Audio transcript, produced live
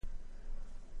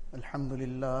الحمد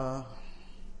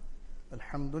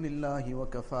لله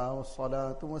وكفى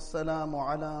والصلاة والسلام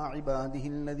على عباده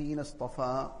الذين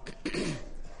اصطفى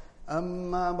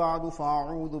أما بعد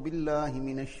فأعوذ بالله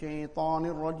من الشيطان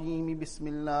الرجيم بسم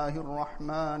الله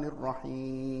الرحمن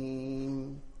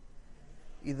الرحيم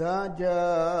إذا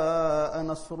جاء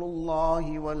نصر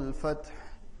الله والفتح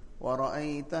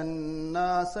ورأيت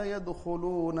الناس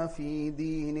يدخلون في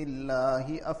دين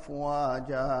الله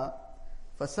أفواجا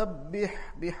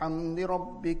فسبح بحمد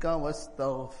ربك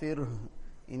واستغفره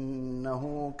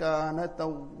إنه كان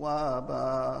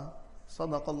توابا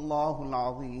صدق الله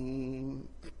العظيم.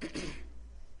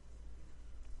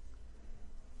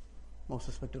 Most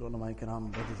respected ulama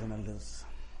kiram, brothers and elders,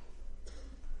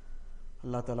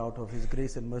 Allah Ta'ala out of His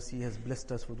grace and mercy has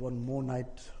blessed us with one more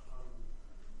night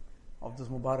of this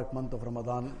Mubarak month of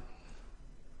Ramadan.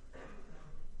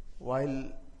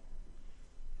 While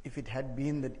if it had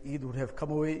been that Eid would have come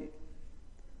away,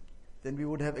 then we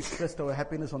would have expressed our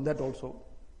happiness on that also.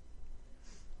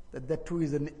 That too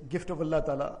is a gift of Allah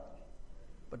Ta'ala.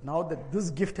 But now that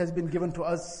this gift has been given to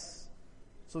us,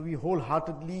 so we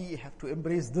wholeheartedly have to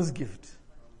embrace this gift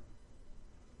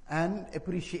and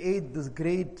appreciate this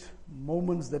great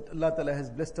moments that Allah Ta'ala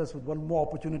has blessed us with one more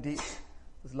opportunity.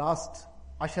 This last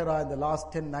Ashara and the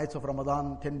last 10 nights of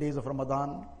Ramadan, 10 days of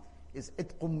Ramadan is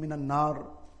Itqum minan nar,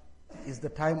 is the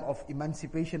time of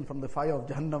emancipation from the fire of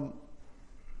Jahannam.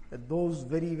 That those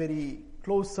very, very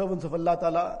close servants of Allah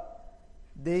Ta'ala,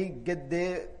 they get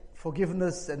their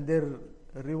forgiveness and their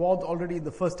rewards already in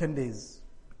the first 10 days,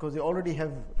 because they already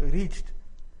have reached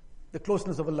the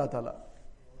closeness of Allah Ta'ala.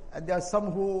 And there are some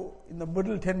who in the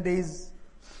middle 10 days,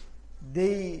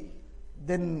 they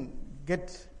then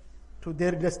get to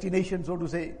their destination, so to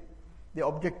say. The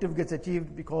objective gets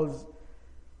achieved because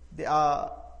they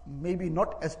are maybe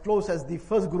not as close as the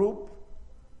first group,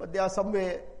 but they are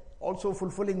somewhere also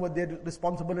fulfilling what their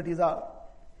responsibilities are.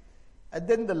 And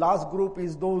then the last group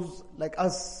is those like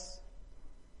us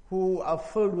who are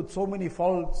filled with so many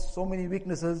faults, so many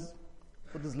weaknesses.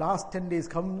 So this last 10 days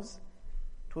comes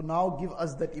to now give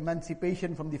us that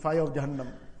emancipation from the fire of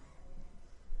Jahannam.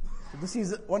 So this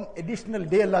is one additional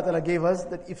day Allah Ta'ala gave us,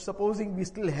 that if supposing we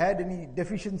still had any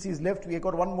deficiencies left, we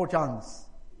got one more chance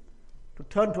to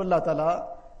turn to Allah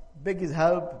Ta'ala, beg His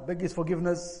help, beg His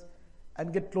forgiveness,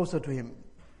 and get closer to Him.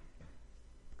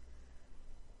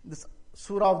 This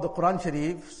surah of the Quran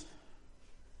Sharif,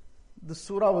 the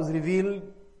surah was revealed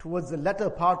towards the latter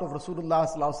part of Rasulullah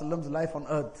Sallallahu Alaihi Wasallam's life on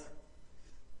earth.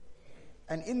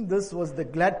 And in this was the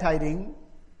glad tidings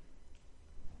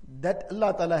that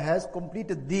Allah Ta'ala has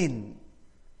completed deen.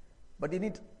 But in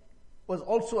it was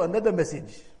also another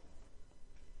message.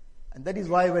 And that is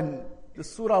why when the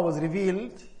surah was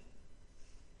revealed,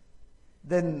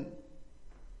 then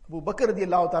Abu Bakr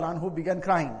radiallahu ta'ala anhu began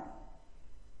crying.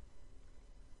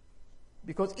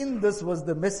 Because in this was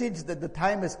the message that the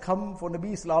time has come for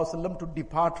Nabi Sallallahu Alaihi Wasallam to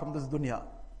depart from this dunya.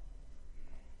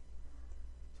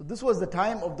 So this was the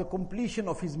time of the completion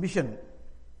of his mission.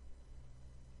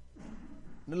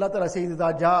 Allah Ta'ala says,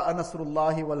 إِذَا جَاءَ نَصْرُ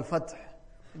اللَّهِ وَالْفَتْحِ.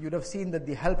 You'd have seen that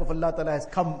the help of Allah Ta'ala has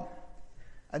come,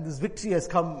 and this victory has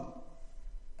come.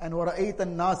 And وَرَأَيْتَ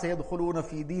النَّاسَ يَدْخُلُونَ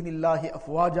فِي دِينِ اللَّهِ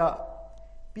أَفْوَاجًا.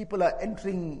 People are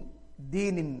entering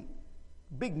deen in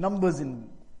big numbers, in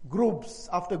groups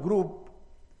after group.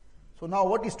 So now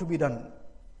what is to be done?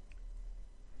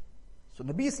 So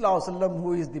Nabi Sallallahu Alaihi Wasallam,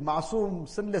 who is the Masoom,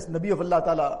 sinless Nabi of Allah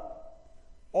Ta'ala,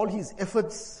 all his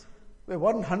efforts were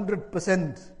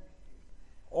 100%.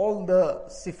 All the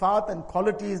sifat and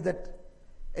qualities that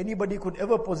anybody could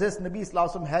ever possess, Nabi Sallallahu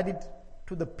Alaihi Wasallam had it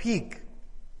to the peak,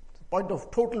 to the point of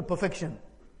total perfection.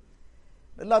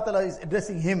 Allah Ta'ala is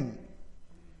addressing him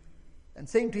and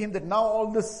saying to him that now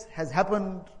all this has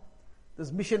happened,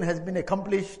 this mission has been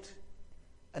accomplished,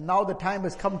 and now the time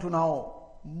has come to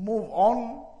now move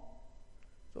on.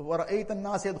 So وَرَأَيْتَ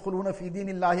النَّاسَ يَدْخُلُونَ فِي دِينِ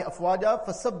اللَّهِ أَفْوَاجًا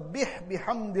فَسَبِّحْ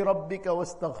بِحَمْدِ رَبِّكَ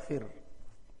وَاسْتَغْفِرْ.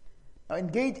 Now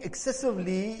engage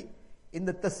excessively in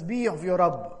the tasbih of your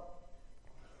Rabb.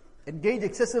 Engage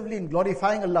excessively in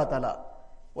glorifying Allah Ta'ala.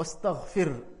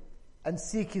 وَاسْتَغْفِرْ, and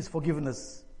seek His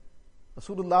forgiveness.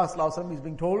 Rasulullah Sallallahu Alaihi Wasallam is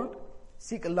being told,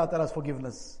 seek Allah Ta'ala's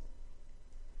forgiveness.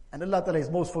 And Allah Ta'ala is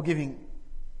most forgiving.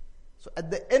 So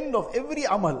at the end of every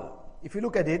amal, if you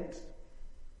look at it,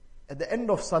 at the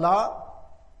end of salah,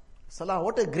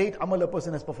 what a great amal a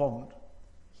person has performed.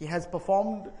 He has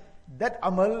performed that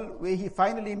amal where he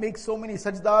finally makes so many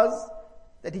sajdas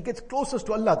that he gets closest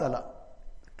to Allah Ta'ala.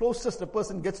 Closest a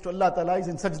person gets to Allah Ta'ala is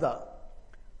in sajda.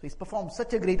 So he's performed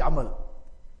such a great amal.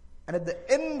 And at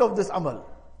the end of this amal,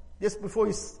 just before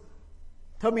his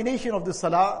termination of the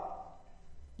salah,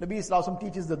 Nabi Sallallahu Alaihi Wasallam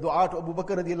teaches the dua to Abu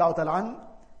Bakr radiallahu ta'ala an,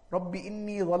 Rabbi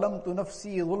inni zalamtu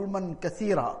nafsi zulman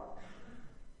kathira.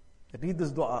 Read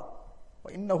this dua.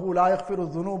 وَإِنَّهُ لَا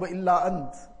يَغْفِرُ الذُّنُوبَ إِلَّا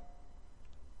أَنْتَ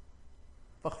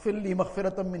فَاغْفِرْ لِي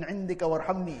مَغْفِرَةً مِّنْ عِنْدِكَ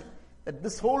وَارْحَمْنِي. That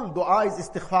this whole dua is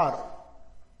istighfar.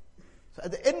 So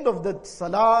at the end of the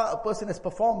salah, a person has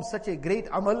performed such a great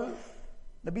amal.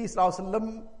 Nabi Sallallahu Alaihi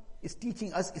Wasallam is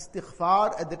teaching us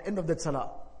istighfar at the end of that salah.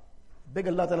 Beg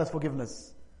Allah Ta'ala's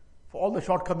forgiveness for all the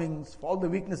shortcomings, for all the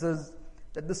weaknesses,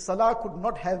 that this salah could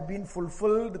not have been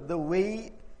fulfilled the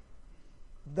way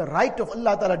the right of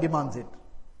Allah Ta'ala demands it.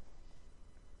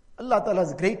 Allah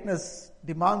Ta'ala's greatness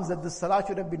demands that this salah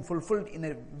should have been fulfilled in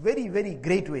a very, very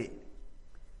great way.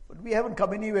 But we haven't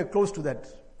come anywhere close to that.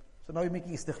 So now we're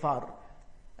making istighfar.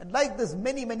 And like this,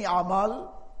 many, many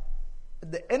amal,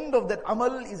 at the end of that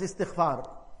amal is istighfar.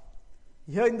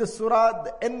 Here in the surah,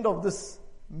 the end of this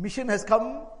mission has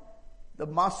come. The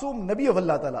Masoom Nabi of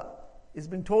Allah Ta'ala is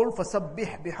being told,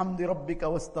 فَسَبِّحْ بِحَمْدِ رَبِّكَ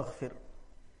وَاسْتَغْفِرْ.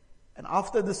 And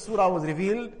after this surah was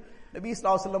revealed, Nabi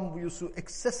Sallallahu Alaihi Wasallam used to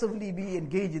excessively be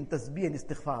engaged in tasbih and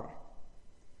istighfar.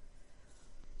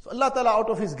 So Allah Ta'ala, out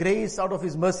of His grace, out of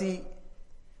His mercy,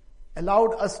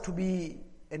 allowed us to be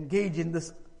engaged in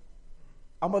this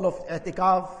amal of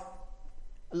i'tikaf.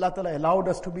 Allah Ta'ala allowed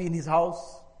us to be in His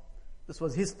house. This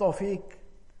was His tawfiq.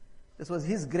 This was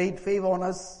His great favor on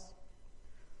us.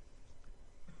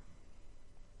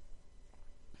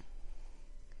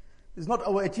 It's not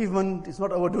our achievement, it's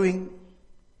not our doing.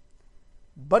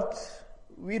 But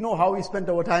we know how we spent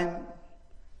our time.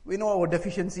 We know our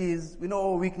deficiencies. We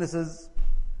know our weaknesses.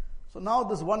 So now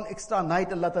this one extra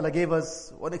night Allah Ta'ala gave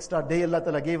us, one extra day Allah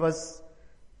Ta'ala gave us,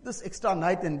 this extra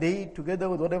night and day together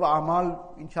with whatever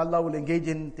amal, inshallah, will engage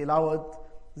in tilawat,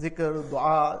 zikr,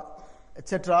 dua,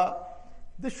 etc.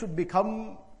 This should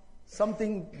become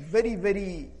something very,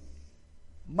 very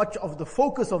much of the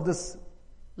focus of this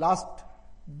last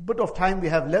bit of time we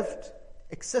have left.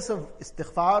 Excessive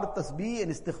istighfar, tasbih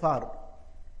and istighfar.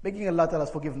 Begging Allah Ta'ala's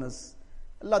forgiveness.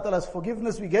 Allah Ta'ala's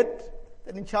forgiveness we get,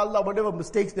 then inshallah whatever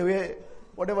mistakes there were,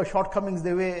 whatever shortcomings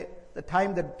there were, the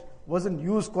time that wasn't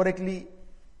used correctly,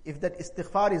 if that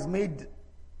istighfar is made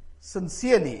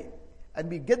sincerely and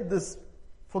we get this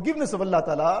forgiveness of Allah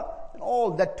Ta'ala, then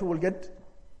all that too will get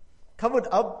covered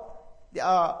up. There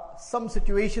are some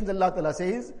situations Allah Ta'ala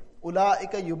says,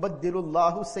 أُولَٰئِكَ يُبَدِّلُ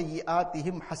اللَّهُ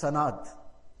سَيِّئَاتِهِمْ حَسَنَاتٍ.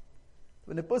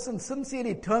 When a person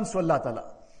sincerely turns to Allah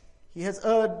Ta'ala, he has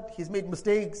erred, he's made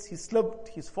mistakes, he's slipped,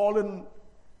 he's fallen.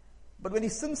 But when he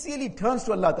sincerely turns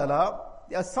to Allah Ta'ala,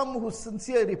 there are some whose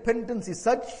sincere repentance is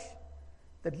such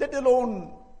that let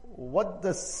alone what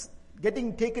the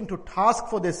getting taken to task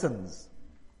for their sins.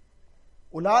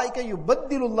 أُولَٰئِكَ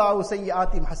يُبَدِّلُ اللَّهُ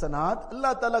سَيِّئَاتِهِمْ حَسَنَاتٍ.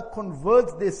 Allah Ta'ala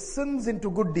converts their sins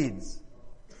into good deeds.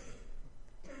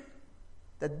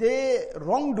 That their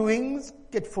wrongdoings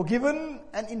get forgiven,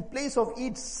 and in place of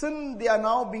each sin, they are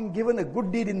now being given a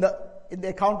good deed in the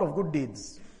account of good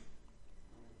deeds.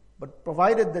 But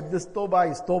provided that this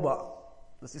tawbah is tawbah,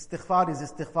 this istighfar is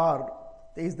istighfar,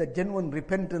 there is that genuine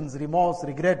repentance, remorse,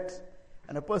 regret,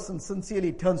 and a person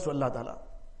sincerely turns to Allah Ta'ala.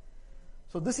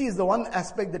 So this is the one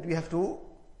aspect that we have to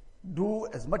do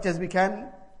as much as we can,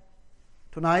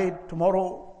 tonight,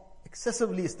 tomorrow,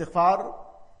 excessively istighfar,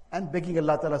 and begging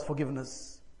Allah Ta'ala's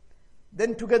forgiveness.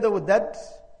 Then together with that,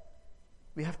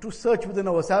 we have to search within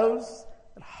ourselves,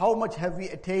 how much have we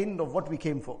attained of what we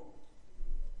came for.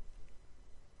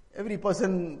 Every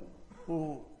person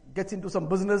who gets into some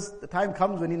business, the time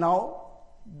comes when he now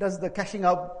does the cashing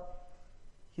up.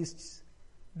 He's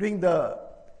doing the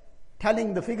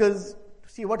tallying the figures to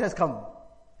see what has come.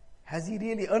 Has he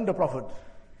really earned a profit?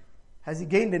 Has he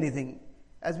gained anything?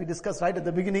 As we discussed right at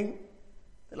the beginning,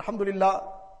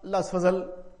 alhamdulillah, Allah's fazal,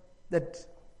 that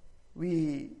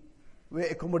we were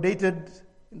accommodated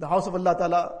in the house of Allah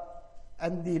Ta'ala,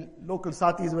 and the local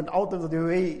satis went out of their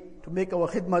way to make our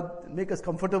khidmat, make us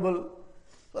comfortable.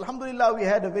 So alhamdulillah, we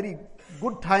had a very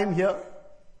good time here.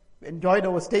 We enjoyed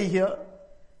our stay here.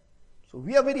 So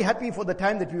we are very happy for the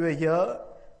time that we were here.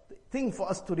 The thing for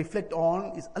us to reflect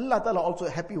on is Allah Ta'ala also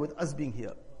happy with us being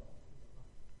here.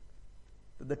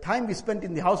 The time we spent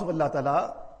in the house of Allah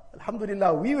Ta'ala,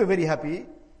 alhamdulillah, we were very happy.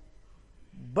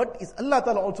 But is Allah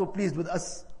Ta'ala also pleased with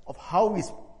us of how we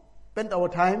spent our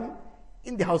time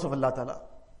in the house of Allah Ta'ala?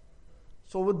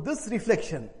 So with this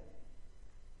reflection,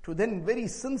 to then very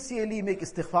sincerely make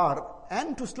istighfar,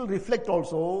 and to still reflect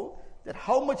also that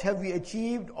how much have we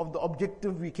achieved of the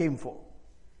objective we came for.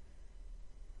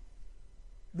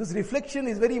 This reflection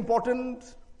is very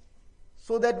important,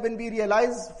 so that when we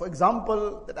realize, for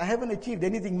example, that I haven't achieved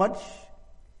anything much,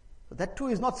 that too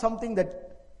is not something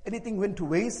that anything went to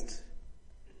waste.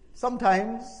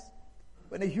 Sometimes,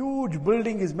 when a huge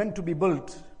building is meant to be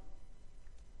built,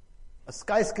 a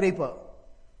skyscraper.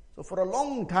 So for a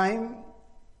long time,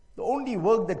 the only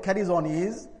work that carries on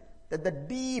is that the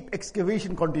deep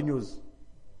excavation continues.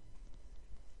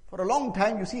 For a long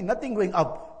time, you see nothing going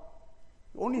up.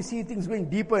 You only see things going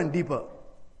deeper and deeper.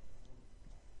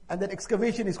 And that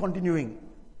excavation is continuing.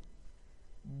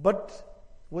 But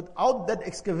without that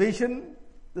excavation,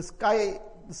 the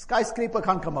skyscraper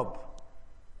can't come up.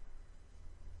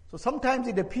 So sometimes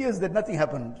it appears that nothing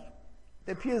happened.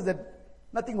 It appears that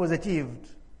nothing was achieved.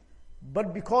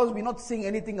 But because we're not seeing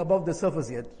anything above the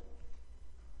surface yet.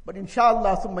 But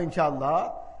inshallah, summa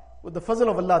inshallah, with the fazl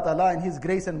of Allah Ta'ala and His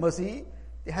grace and mercy,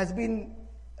 there has been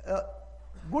a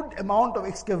good amount of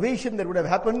excavation that would have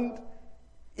happened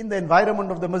in the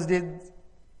environment of the masjid,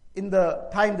 in the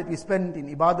time that we spent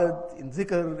in ibadat, in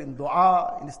zikr, in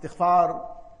dua, in istighfar,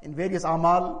 in various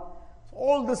amal. So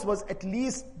all this was at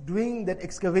least doing that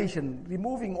excavation,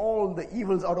 removing all the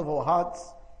evils out of our hearts,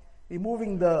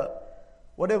 removing the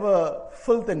whatever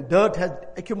filth and dirt had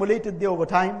accumulated there over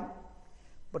time.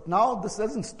 But now this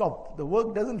doesn't stop. The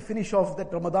work doesn't finish off,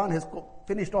 that Ramadan has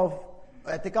finished off,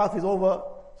 i'tikaf is over,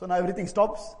 so now everything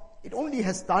stops. It only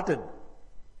has started.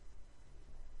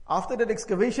 After that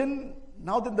excavation,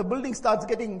 now then the building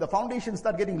the foundations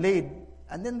start getting laid,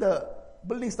 and then the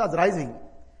building starts rising.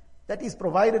 That is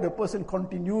provided a person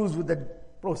continues with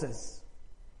that process.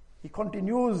 He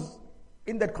continues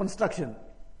in that construction.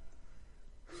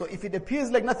 So if it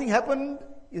appears like nothing happened,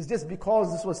 it's just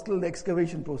because this was still the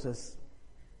excavation process.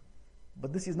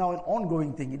 But this is now an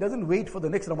ongoing thing. It doesn't wait for the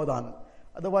next Ramadan.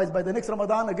 Otherwise, by the next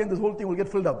Ramadan, again, this whole thing will get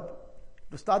filled up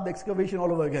to start the excavation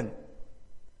all over again.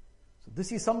 So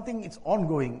this is something, it's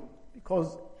ongoing,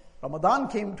 because Ramadan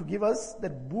came to give us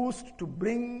that boost to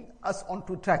bring us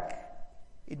onto track.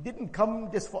 It didn't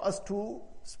come just for us to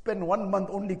spend 1 month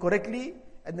only correctly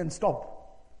and then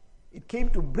stop. It came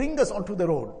to bring us onto the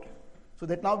road so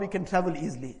that now we can travel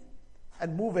easily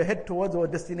and move ahead towards our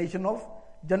destination of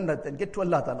Jannat and get to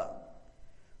Allah Ta'ala.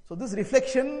 So this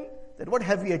reflection, that what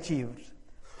have we achieved?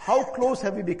 How close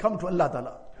have we become to Allah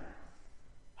Ta'ala?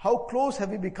 How close have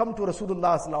we become to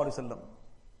Rasulullah Sallallahu Alaihi Wasallam?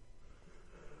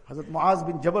 Hazrat Muaz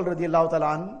bin Jabal radiallahu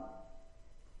ta'ala an,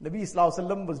 Nabi Sallallahu Alaihi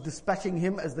Wasallam was dispatching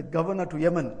him as the governor to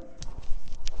Yemen.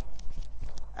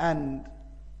 And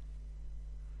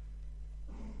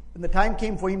when the time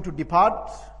came for him to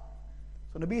depart,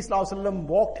 so Nabi Sallallahu Alaihi Wasallam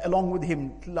walked along with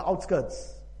him till the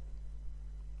outskirts.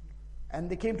 And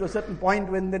they came to a certain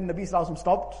point when then Nabi Sallallahu Alaihi Wasallam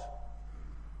stopped.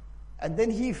 And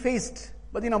then he faced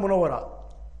Madinah Munawwara.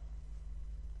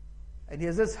 And he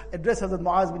has just addressed Hazrat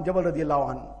Muaz bin Jabal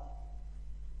radiallahu anhu.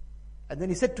 And then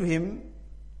he said to him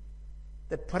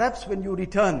that perhaps when you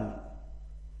return,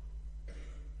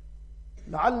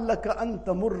 لَعَلَّكَ أَن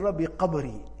تَمُرَّ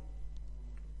بِقَبْرِي.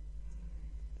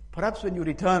 Perhaps when you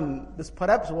return, this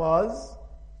perhaps was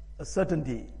a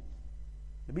certainty.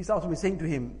 Nabi Sallallahu Alaihi Wasallam is saying to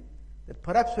him that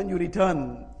perhaps when you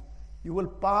return, you will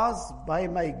pass by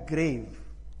my grave.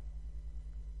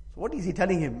 So what is he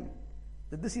telling him?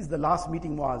 That this is the last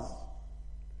meeting, Muaz.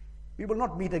 We will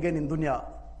not meet again in dunya.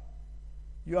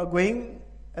 You are going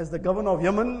as the governor of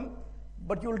Yemen,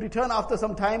 but you will return after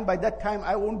some time. By that time,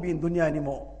 I won't be in dunya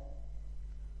anymore.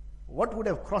 What would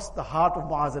have crossed the heart of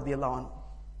Muaz radiallahu anhu?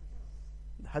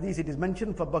 The hadith, it is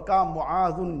mentioned, فَبَكَى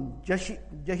مُعَاذٌ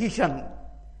جَهِشًا,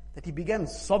 that he began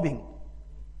sobbing.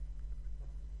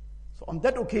 So on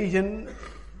that occasion,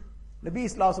 Nabi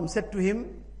Sallallahu Alaihi Wasallam said to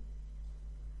him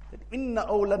that إِنَّ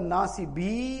أَوْلَى النَّاسِ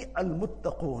بِي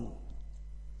الْمُتَّقُونَ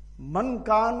مَنْ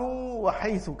كَانُوا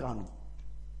وَحَيْثُ كَانُوا.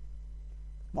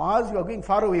 Muaz, you are going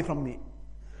far away from me.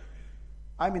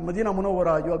 I'm in Madinah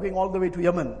Munawwara, you are going all the way to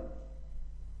Yemen.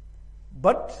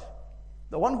 But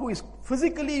the one who is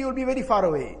physically, you will be very far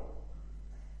away.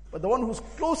 But the one who's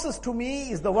closest to me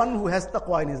is the one who has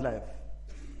taqwa in his life.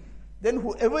 Then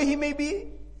whoever he may be,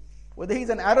 whether he's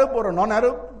an Arab or a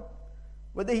non-Arab,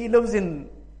 whether he lives in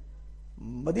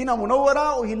Madinah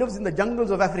Munawwara or he lives in the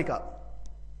jungles of Africa,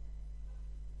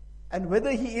 and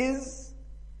whether he is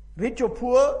rich or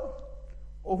poor,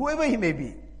 or whoever he may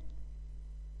be,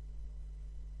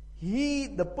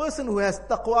 the person who has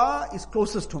taqwa is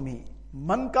closest to me.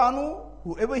 Man kanu,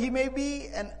 whoever he may be,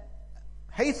 and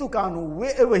haythu kanu,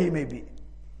 wherever he may be.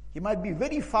 He might be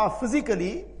very far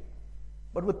physically,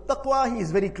 but with taqwa he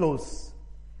is very close.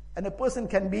 And a person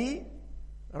can be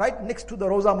right next to the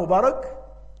Roza Mubarak,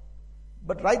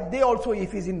 but right there also,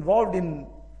 if he's involved in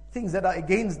things that are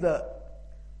against the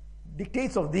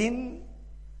dictates of deen,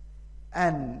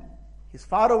 and he's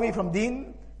far away from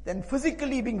deen, then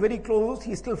physically being very close,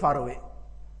 he's still far away.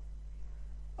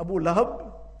 Abu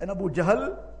Lahab and Abu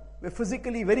Jahl were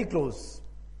physically very close.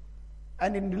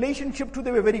 And in relationship to,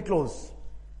 they were very close.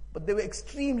 but they were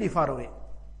extremely far away.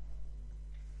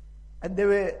 And there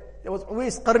was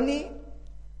Uwais Qarni,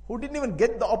 who didn't even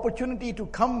get the opportunity to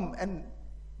come and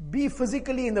be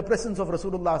physically in the presence of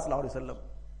Rasulullah sallallahu alaihi wasallam.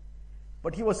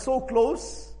 But he was so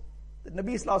close that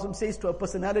Nabi sallallahu alaihi wasallam says to a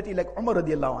personality like Umar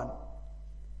radiallahu anhu,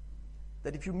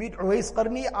 that if you meet Uwais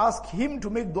Qarni, ask him to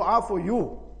make dua for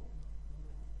you.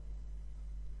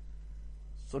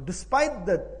 So despite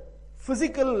the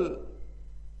physical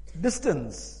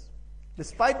distance,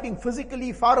 despite being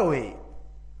physically far away,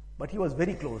 but he was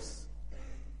very close.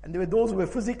 And there were those who were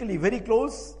physically very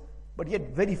close, but yet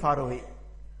very far away.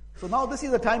 So now this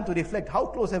is a time to reflect, how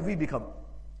close have we become?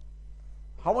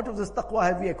 How much of this taqwa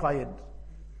have we acquired?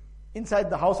 Inside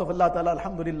the house of Allah Ta'ala,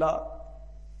 alhamdulillah,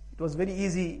 it was very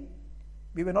easy.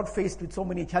 We were not faced with so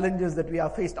many challenges that we are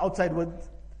faced outside with.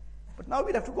 But now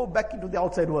we have to go back into the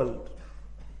outside world.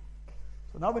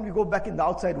 So now when we go back in the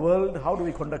outside world, how do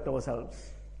we conduct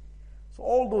ourselves? So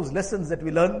all those lessons that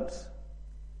we learned,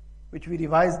 which we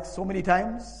revised so many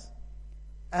times,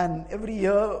 and every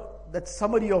year that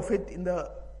summary of it in the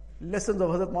lessons of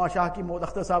Hazrat Ma'a Shah Hakim Mahmud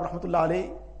Akhtar Sahib Rahmatullah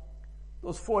Alayhi,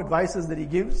 those 4 advices that he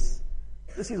gives,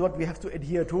 this is what we have to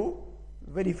adhere to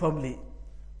very firmly.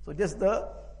 So just the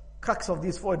crux of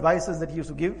these 4 advices that he used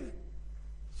to give,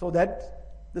 so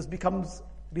that this becomes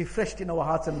refreshed in our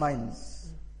hearts and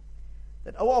minds.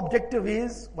 That our objective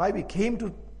is why we came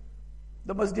to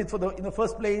the masjid in the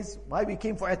first place, why we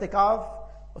came for i'tikaf,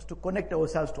 was to connect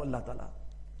ourselves to Allah Ta'ala,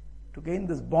 to gain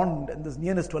this bond and this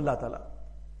nearness to Allah Ta'ala.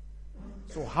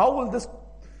 So how will this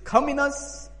come in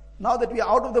us now that we are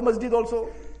out of the masjid also?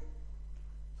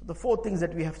 So the 4 things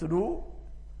that we have to do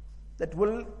that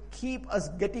will keep us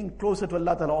getting closer to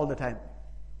Allah Ta'ala all the time.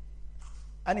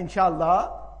 And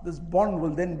inshallah, this bond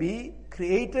will then be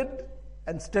created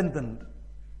and strengthened.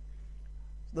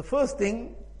 The first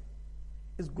thing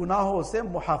is gunaho se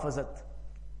muhafazat.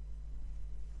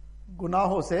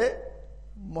 Gunaho se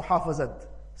muhafazat.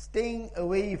 Staying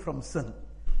away from sin.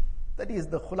 That is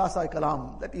the khulasa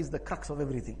kalam. That is the crux of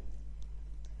everything.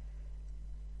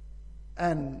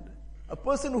 And a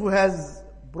person who has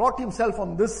brought himself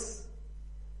on this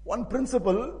one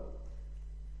principle,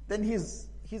 then he's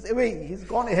away, he's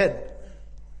gone ahead.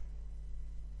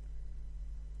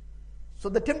 So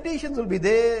the temptations will be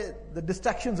there, the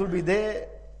distractions will be there,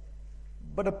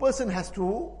 but a person has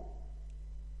to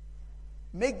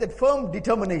make that firm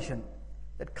determination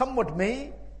that come what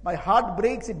may, my heart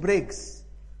breaks, it breaks,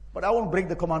 but I won't break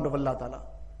the command of Allah Ta'ala.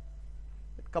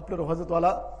 That couplet of Hazrat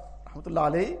Wala,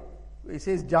 Rahmatullah Alayhi, he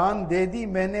says, Jaan de di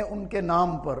maine unke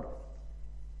naam par,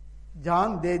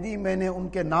 Jaan de di maine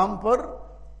unke naam par,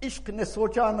 ishq ne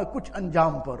socha na kuch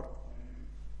anjam par.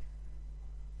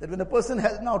 That when a person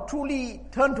has now truly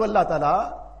turned to Allah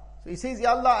Ta'ala, so he says,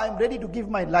 Ya Allah, I am ready to give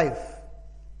my life.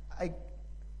 I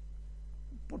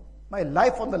put my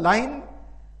life on the line,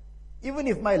 even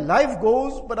if my life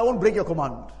goes, but I won't break your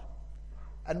command.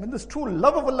 And when this true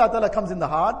love of Allah Ta'ala comes in the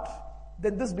heart,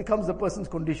 then this becomes the person's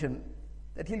condition.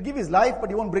 That he'll give his life, but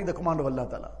he won't break the command of Allah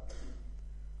Ta'ala.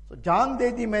 So, Jaan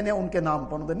de di maine unke naam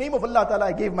par. In the name of Allah Ta'ala,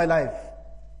 I gave my life.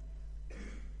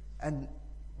 And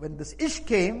when this ishq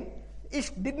came,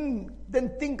 ishq didn't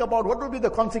then think about what will be the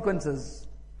consequences.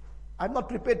 I'm not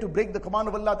prepared to break the command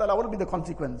of Allah Ta'ala. What will be the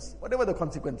consequence? Whatever the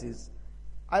consequence is,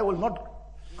 I will not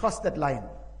cross that line.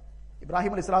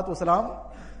 Ibrahim alayhi salatu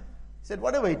wasalam said,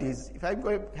 whatever it is, if I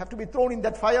have to be thrown in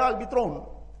that fire, I'll be thrown.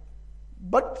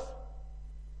 But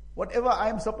whatever I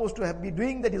am supposed to be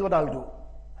doing, that is what I'll do.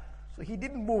 So he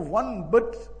didn't move one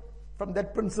bit from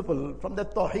that principle, from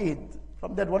that tawheed,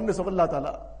 from that oneness of Allah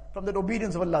Ta'ala, from that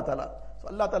obedience of Allah Ta'ala. So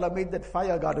Allah Ta'ala made that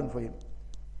fire garden for him.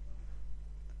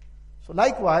 So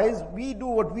likewise, we do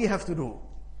what we have to do.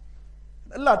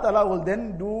 Allah Ta'ala will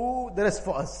then do the rest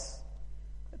for us.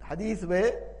 That hadith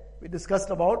where we discussed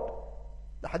about,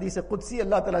 the hadith of Qudsi,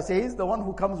 Allah Ta'ala says, the one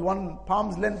who comes one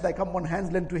palm's length, I come one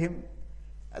hand's length to him.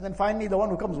 And then finally, the one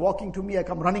who comes walking to me, I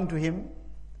come running to him.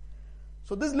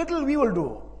 So this little we will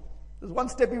do. This one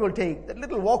step we will take. That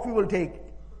little walk we will take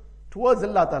towards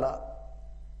Allah Ta'ala.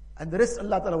 And the rest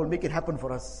Allah Ta'ala will make it happen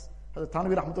for us. Hazrat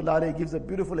Thanvi Rahmatullah Alayhi gives a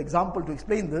beautiful example to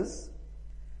explain this.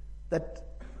 That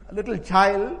a little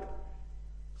child,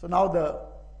 so now the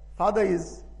father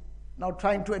is now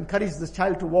trying to encourage this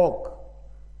child to walk.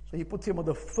 So he puts him on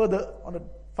the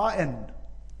far end.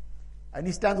 And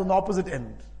he stands on the opposite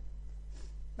end.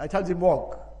 Now he tells him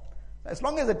walk. As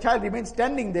long as the child remains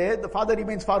standing there, the father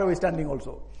remains far away standing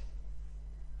also.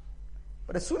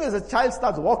 But as soon as the child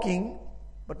starts walking,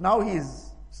 but now he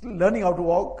is still learning how to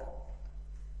walk.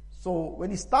 So when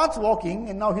he starts walking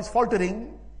and now he's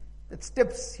faltering, the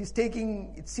steps he's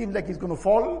taking, it seems like he's going to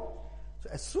fall. So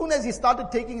as soon as he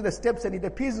started taking the steps and it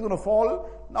appears he's going to fall,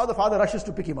 now the father rushes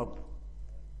to pick him up.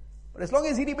 But as long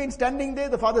as he remained standing there,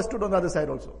 the father stood on the other side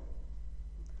also.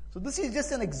 So this is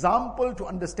just an example to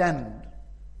understand.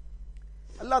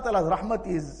 Allah Ta'ala's rahmat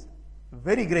is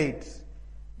very great.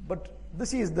 But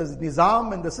this is the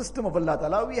nizam and the system of Allah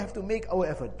Ta'ala. We have to make our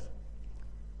effort.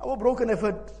 Our broken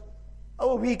effort,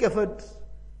 our weak effort.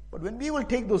 But when we will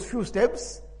take those few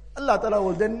steps, Allah Ta'ala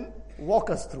will then walk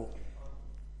us through.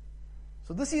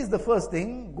 So this is the first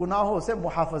thing, gunaho se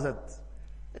muhafazat.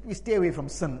 That we stay away from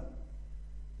sin.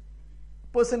 A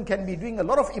person can be doing a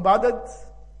lot of ibadat,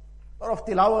 a lot of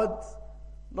tilawat,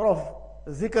 a lot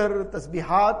of zikr,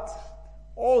 tasbihat.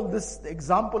 All this, the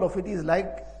example of it is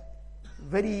like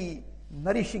very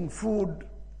nourishing food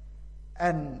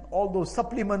and all those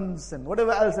supplements and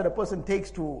whatever else that a person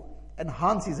takes to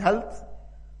enhance his health.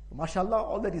 MashaAllah,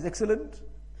 all that is excellent.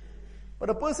 But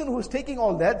a person who is taking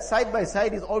all that, side by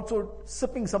side, is also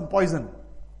sipping some poison.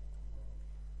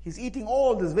 He's eating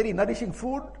all this very nourishing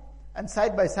food, and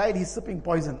side by side he's sipping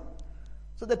poison.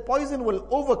 So that poison will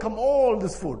overcome all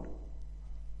this food.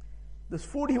 This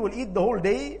food he will eat the whole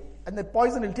day, and that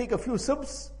poison will take a few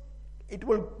sips. It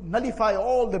will nullify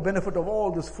all the benefit of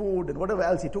all this food and whatever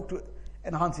else he took to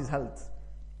enhance his health.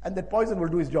 And that poison will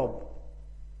do his job.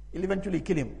 It'll eventually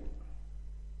kill him.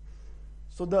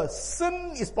 So the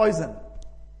sin is poison.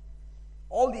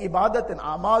 All the ibadat and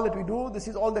amal that we do, this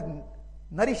is all that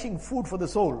nourishing food for the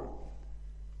soul.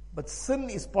 But sin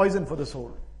is poison for the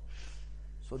soul.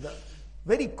 So the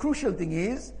very crucial thing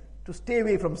is to stay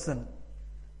away from sin.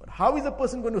 But how is a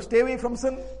person going to stay away from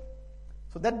sin?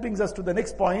 So that brings us to the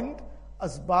next point.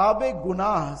 Asbab-e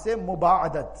gunah se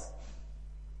muba'adat.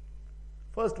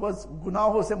 First was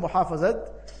gunaho se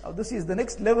muhafazat. Now this is the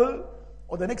next level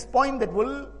or the next point that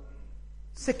will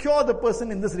secure the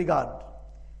person in this regard.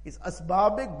 Is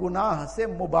asbab-e gunah se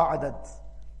muba'adat.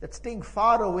 That's staying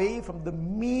far away from the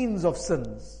means of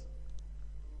sins.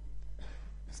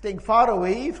 Staying far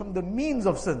away from the means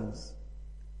of sins.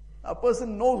 A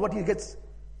person knows what he gets,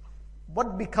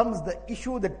 what becomes the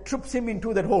issue that trips him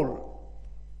into that hole.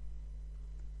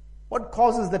 What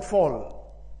causes that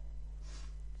fall?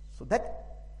 So that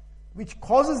which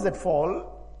causes that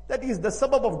fall, that is the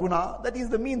sabab of guna, that is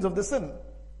the means of the sin.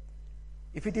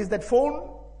 If it is that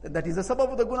phone, then that is the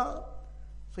sabab of the guna.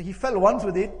 So he fell once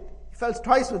with it, he fell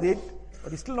twice with it,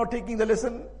 but he's still not taking the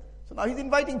lesson. So now he's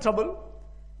inviting trouble.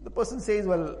 The person says,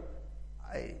 well,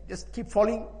 I just keep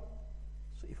falling.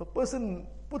 So if a person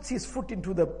puts his foot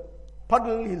into the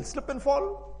puddle, he'll slip and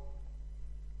fall.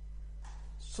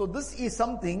 So this is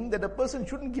something that a person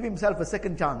shouldn't give himself a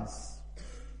second chance.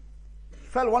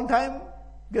 Fell one time,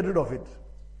 get rid of it.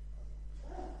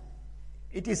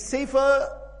 It is safer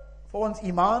for one's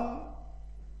iman,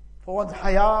 for one's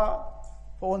haya,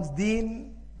 for one's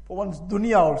deen, for one's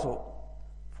dunya also,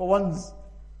 for one's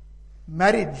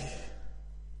marriage,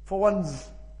 for one's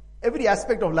every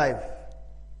aspect of life.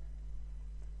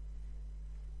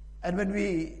 And when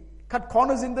we cut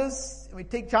corners in this, we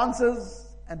take chances,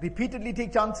 and repeatedly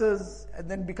take chances, and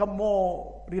then become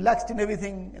more relaxed in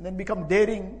everything, and then become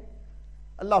daring,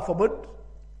 Allah forbid,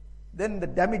 then the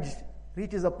damage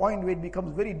reaches a point where it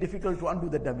becomes very difficult to undo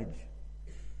the damage.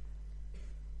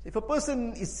 If a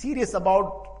person is serious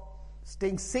about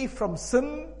staying safe from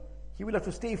sin, he will have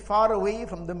to stay far away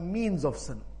from the means of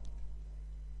sin.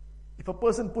 If a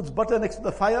person puts butter next to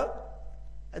the fire,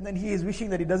 and then he is wishing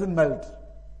that it doesn't melt.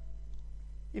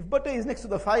 If butter is next to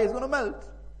the fire, it's going to melt.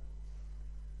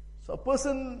 So a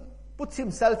person puts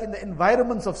himself in the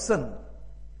environments of sin.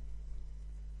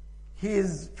 He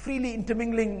is freely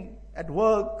intermingling at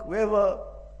work, wherever,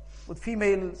 with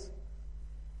females.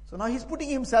 So now he's putting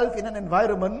himself in an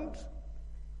environment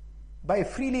by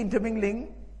freely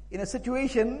intermingling in a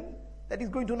situation that is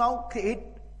going to now create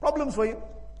problems for him.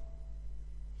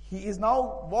 He is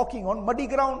now walking on muddy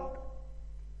ground.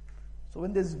 So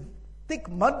when there's thick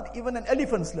mud, even an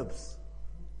elephant slips.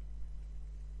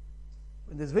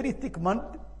 When there's very thick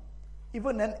mud,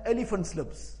 even an elephant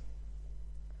slips.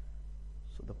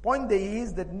 So the point there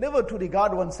is that never to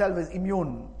regard oneself as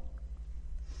immune.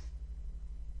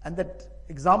 And that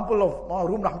example of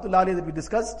Ma'arum Rahmatullah Alayhi that we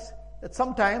discussed, that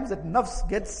sometimes that nafs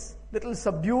gets little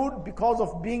subdued because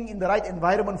of being in the right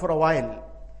environment for a while.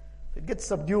 It gets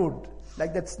subdued,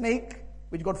 like that snake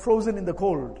which got frozen in the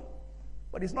cold,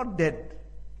 but it's not dead.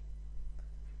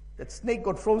 That snake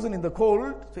got frozen in the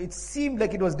cold, so it seemed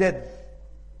like it was dead.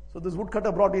 So this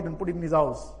woodcutter brought it and put it in his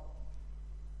house.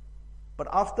 But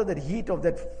after that heat of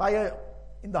that fire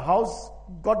in the house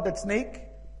got that snake,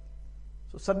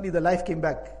 so suddenly the life came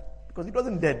back, because it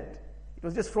wasn't dead, it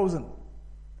was just frozen.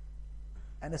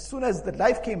 And as soon as the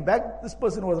life came back, this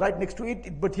person who was right next to it,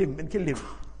 it bit him and killed him.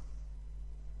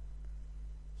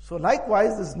 So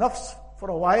likewise, this nafs for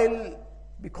a while,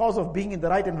 because of being in the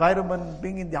right environment,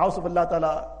 being in the house of Allah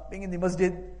Ta'ala, being in the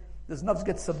masjid, this nafs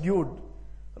gets subdued.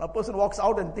 When a person walks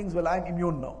out and thinks, well, I'm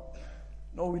immune now.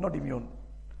 No, we're not immune.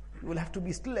 You will have to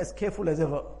be still as careful as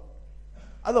ever.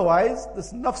 Otherwise,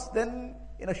 this nafs then,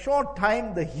 in a short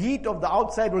time, the heat of the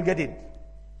outside will get in.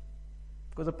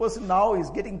 Because the person now is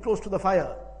getting close to the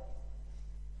fire.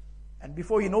 And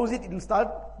before he knows it, it will start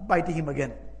biting him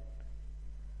again.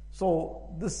 So,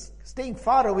 this staying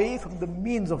far away from the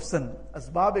means of sin.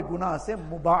 Asbab-e gunah se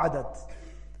muba'adat.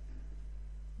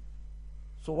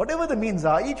 So whatever the means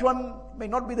are, each one may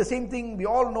not be the same thing. We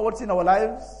all know what's in our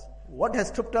lives, what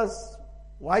has tripped us,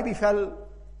 why we fell.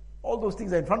 All those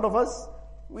things are in front of us.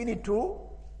 We need to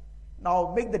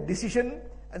now make the decision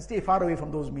and stay far away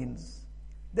from those means.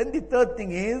 Then the third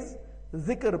thing is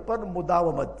zikr par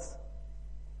mudawamat.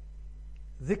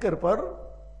 Zikr par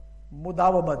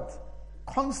mudawamat.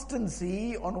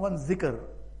 Constancy on one's zikr.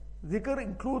 Zikr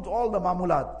includes all the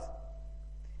mamulat.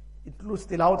 It includes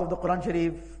tilawat of the Quran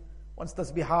Sharif, one's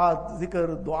tasbihat,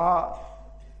 zikr, dua,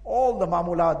 all the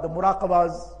mamulat, the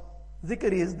muraqabas.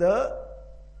 Zikr is the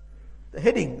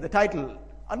heading, the title.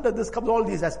 Under this comes all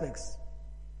these aspects.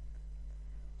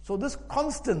 So this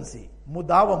constancy,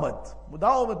 mudawamat.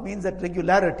 Mudawamat means that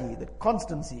regularity, that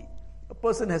constancy. A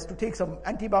person has to take some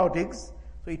antibiotics,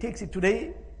 so he takes it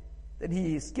today, then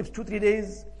he skips 2-3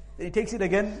 days, then he takes it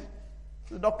again.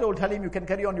 So the doctor will tell him, you can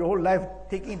carry on your whole life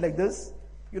taking it like this.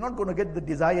 You're not going to get the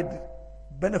desired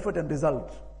benefit and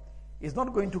result. It's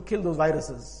not going to kill those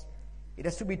viruses. It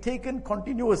has to be taken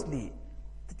continuously,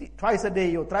 twice a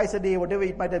day or thrice a day, whatever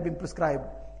it might have been prescribed,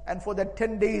 and for that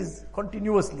 10 days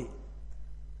continuously.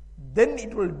 Then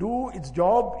it will do its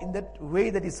job in that way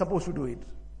that it's supposed to do it.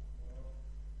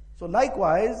 So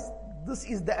likewise, this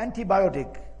is the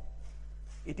antibiotic.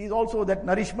 It is also that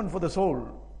nourishment for the soul.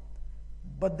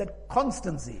 But that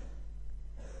constancy.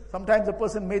 Sometimes a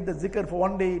person made the zikr for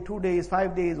 1 day, 2 days,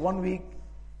 5 days, 1 week,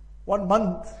 1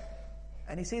 month.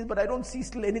 And he says, but I don't see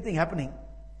still anything happening.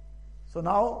 So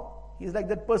now, he's like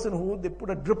that person who they put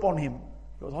a drip on him.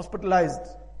 He was hospitalized.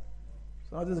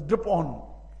 So now there's a drip on.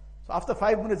 So after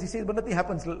 5 minutes, he says, but nothing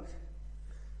happens still.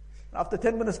 After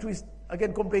 10 minutes, he's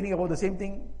again complaining about the same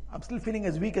thing. I'm still feeling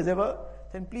as weak as ever.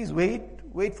 Then please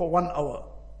wait for 1 hour.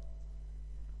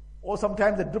 Or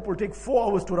sometimes the drip will take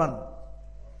 4 hours to run.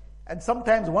 And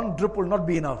sometimes 1 drip will not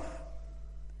be enough.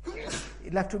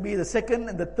 It'll have to be the second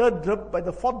and the third drip. By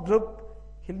the 4th drip,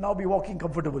 he'll now be walking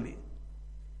comfortably.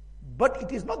 But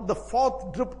it is not the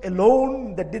 4th drip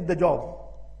alone that did the job.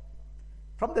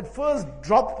 From that first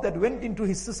drop that went into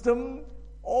his system,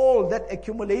 all that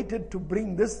accumulated to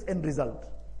bring this end result.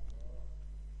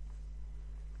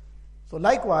 So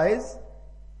likewise,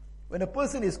 when a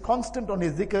person is constant on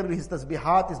his zikr, his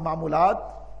tasbihat, his ma'mulat,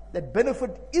 that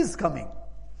benefit is coming.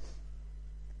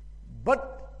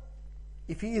 But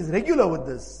if he is regular with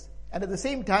this, and at the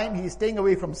same time he is staying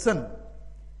away from sin,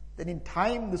 then in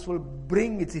time this will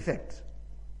bring its effect.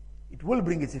 It will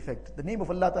bring its effect. The name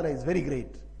of Allah Ta'ala is very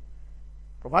great.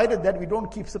 Provided that we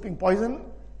don't keep sipping poison,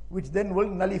 which then will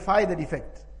nullify that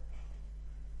effect.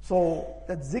 So,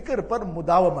 that zikr par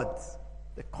mudawamat,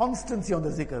 the constancy on the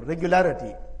zikr,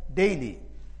 regularity, daily.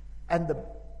 And the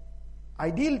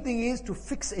ideal thing is to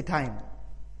fix a time.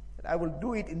 That I will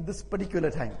do it in this particular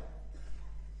time.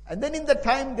 And then in that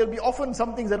time, there will be often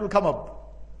some things that will come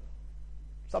up.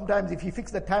 Sometimes if he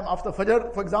fixed the time after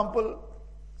Fajr, for example,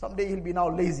 someday he'll be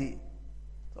now lazy.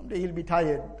 Someday he'll be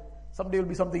tired. Someday will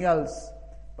be something else.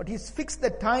 But he's fixed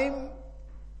that time,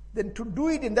 then to do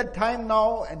it in that time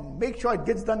now and make sure it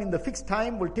gets done in the fixed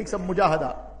time will take some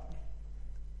mujahada.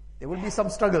 There will be some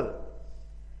struggle.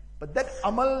 But that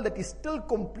amal that is still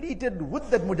completed with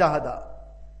that mujahada,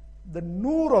 the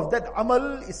noor of that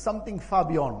amal is something far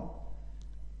beyond.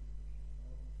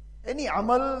 Any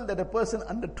amal that a person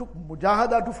undertook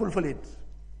mujahada to fulfill it.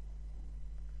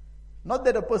 Not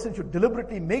that a person should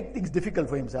deliberately make things difficult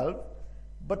for himself,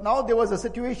 but now there was a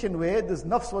situation where this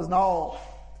nafs was now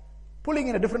pulling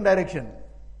in a different direction,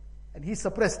 and he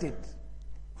suppressed it,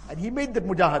 and he made that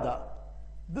mujahada.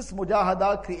 This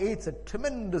mujahada creates a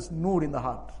tremendous noor in the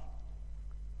heart,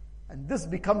 and this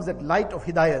becomes that light of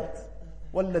hidayat.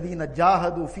 وَالَّذِينَ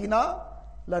جَاهَدُوا فِينَا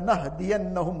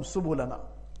لَنَهْدِيَنَّهُمْ سُبُلَنَا.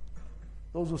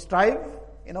 Those who strive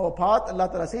in our path, Allah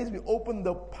Ta'ala says, we open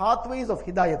the pathways of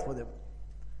hidayat for them.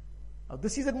 Now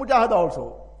this is at mujahada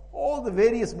also. All the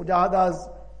various mujahadas,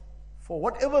 for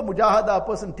whatever mujahada a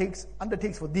person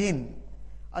undertakes for deen,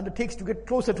 undertakes to get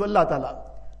closer to Allah Ta'ala.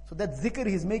 So that zikr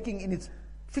he is making in its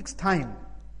fixed time.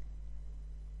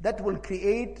 that will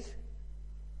create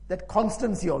that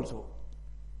constancy also.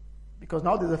 Because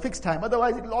now there's a fixed time.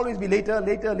 Otherwise it will always be later, and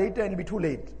it'll be too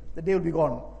late. The day will be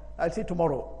gone. I'll say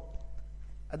tomorrow.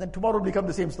 And then tomorrow will become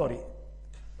the same story.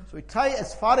 So we try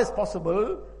as far as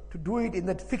possible to do it in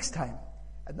that fixed time.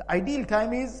 And the ideal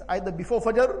time is either before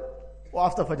Fajr or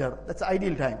after Fajr. That's the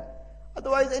ideal time.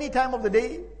 Otherwise, any time of the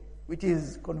day which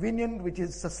is convenient, which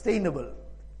is sustainable.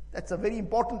 That's a very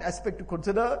important aspect to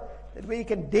consider, that way you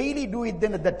can daily do it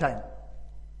then at that time.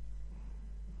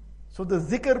 So the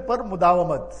zikr par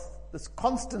mudawamat, this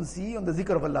constancy on the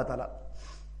zikr of Allah Ta'ala.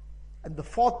 And the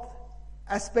fourth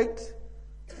aspect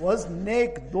was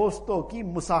नेक दोस्तों की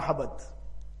मुसाहबत.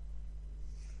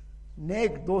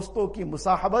 नेक दोस्तों की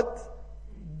मुसाहबत,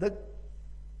 the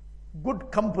good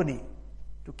company,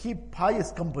 to keep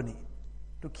pious company,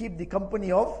 to keep the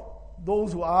company of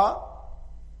those who are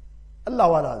Allah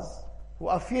walas, who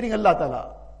are fearing Allah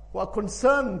Ta'ala, who are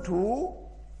concerned to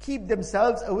keep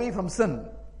themselves away from sin,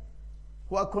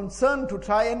 who are concerned to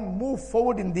try and move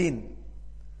forward in deen,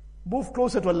 move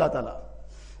closer to Allah Ta'ala.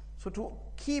 So to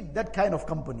keep that kind of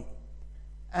company.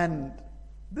 And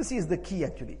this is the key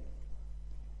actually.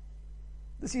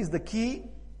 This is the key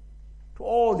to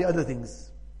all the other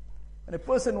things. When a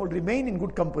person will remain in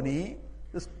good company,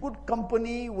 this good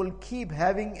company will keep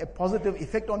having a positive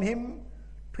effect on him,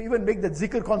 to even make that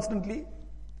zikr constantly,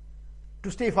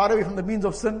 to stay far away from the means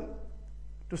of sin,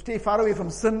 to stay far away from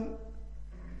sin.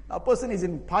 Now, a person is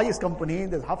in pious company,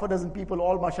 there's half a dozen people,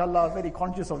 all mashallah, very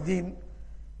conscious of deen.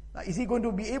 Now, is he going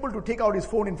to be able to take out his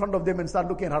phone in front of them and start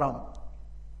looking at haram?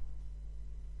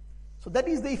 So that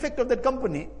is the effect of that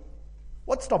company.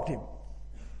 What stopped him?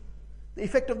 The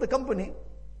effect of the company.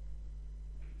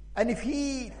 And if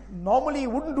he normally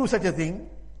wouldn't do such a thing,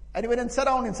 and he went and sat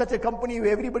down in such a company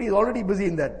where everybody is already busy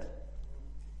in that,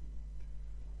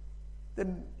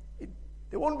 then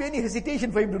there won't be any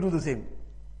hesitation for him to do the same.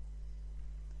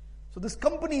 So this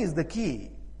company is the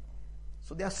key.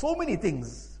 So there are so many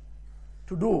things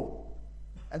to do,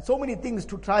 and so many things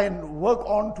to try and work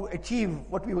on to achieve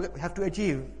what we have to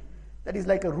achieve. That is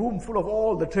like a room full of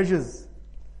all the treasures.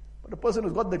 But the person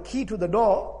who's got the key to the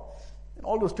door, and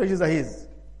all those treasures are his.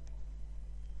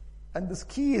 And this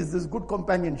key is this good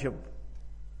companionship.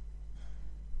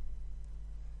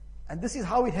 And this is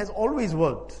how it has always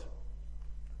worked.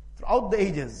 Throughout the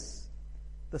ages.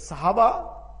 The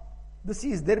Sahaba, this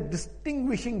is their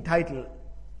distinguishing title.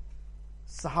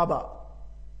 Sahaba.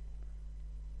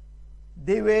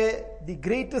 They were the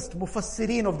greatest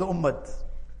mufassirin of the ummah.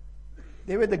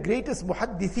 They were the greatest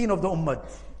muhaddithin of the ummah.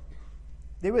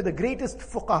 They were the greatest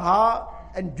fuqaha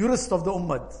and jurists of the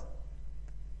ummah.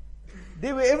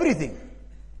 They were everything.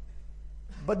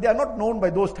 But they are not known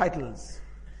by those titles.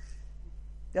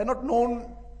 They are not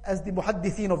known as the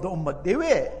muhaddithin of the ummah. They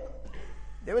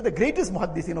were the greatest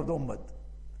muhaddithin of the ummah.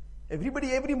 Every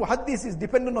muhaddith is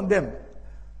dependent on them.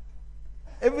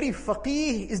 Every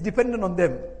faqih is dependent on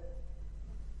them.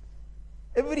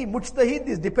 Every mujtahid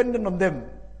is dependent on them.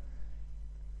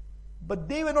 But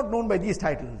they were not known by these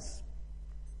titles.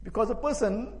 Because a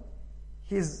person,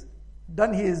 he's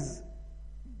done his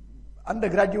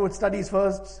undergraduate studies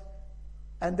first,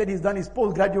 and then he's done his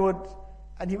postgraduate,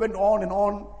 and he went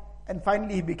on, and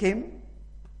finally he became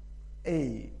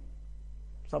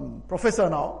some professor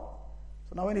now.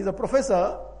 So now when he's a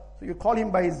professor, so you call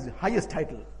him by his highest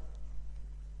title.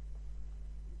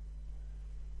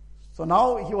 So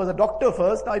now he was a doctor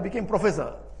first, now he became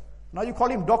professor. Now you call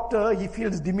him doctor, he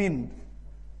feels demeaned.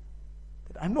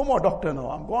 I'm no more doctor now,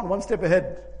 I'm gone one step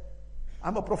ahead.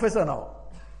 I'm a professor now.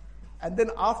 And then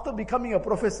after becoming a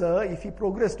professor, if he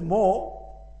progressed more,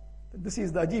 this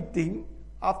is the ajib thing,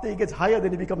 after he gets higher,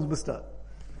 then he becomes Mr.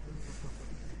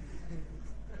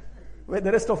 Where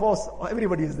the rest of us,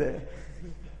 everybody is there.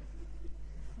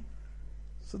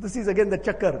 So this is again the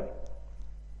chakar.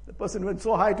 The person went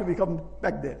so high to become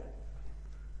back there.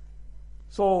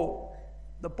 So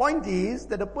the point is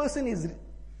that a person is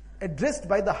addressed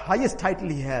by the highest title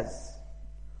he has.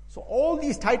 So all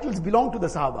these titles belong to the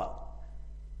Sahaba.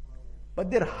 But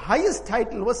their highest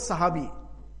title was Sahabi.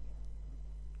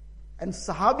 And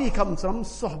Sahabi comes from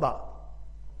Suhba,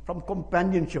 from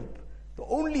companionship. The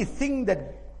only thing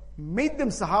that made them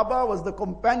Sahaba was the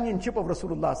companionship of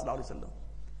Rasulullah sallallahu alaihi wasallam.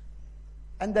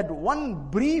 And that one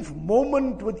brief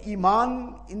moment with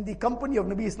Iman in the company of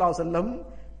Nabi sallallahu alaihi wasallam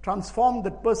transformed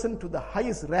that person to the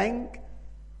highest rank,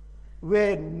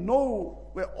 where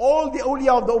all the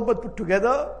awliya of the ummah put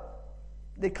together,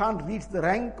 they can't reach the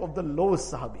rank of the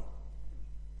lowest Sahabi.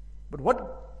 But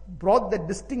what brought that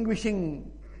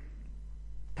distinguishing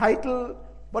title,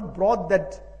 what brought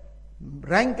that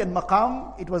rank and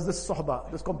maqam, it was this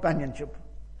sohbah, this companionship.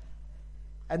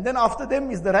 And then after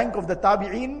them is the rank of the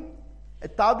tabi'een. A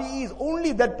tabi'i is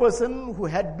only that person who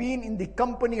had been in the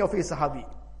company of a sahabi.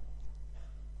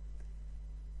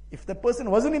 If the person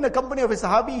wasn't in the company of a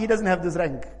sahabi, he doesn't have this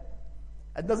rank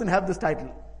and doesn't have this title.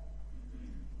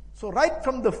 So right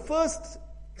from the first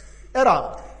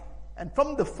era and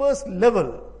from the first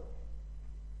level,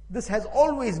 this has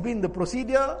always been the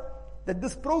procedure, that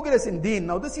this progress in deen,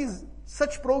 now this is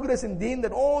such progress in deen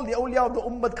that all the awliya of the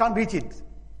ummah can't reach it.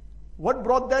 What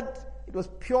brought that? It was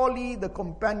purely the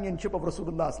companionship of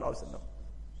Rasulullah sallallahu alaihi wasallam.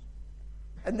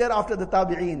 And thereafter the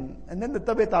tabi'een, and then the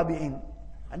tabi tabi'een.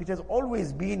 And it has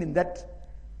always been in that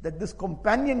this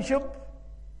companionship,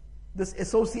 this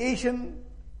association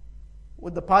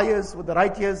with the pious, with the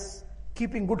righteous,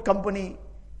 keeping good company,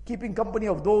 keeping company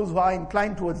of those who are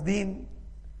inclined towards deen.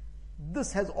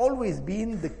 This has always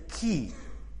been the key.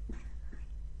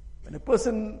 When a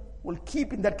person will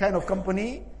keep in that kind of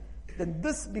company, then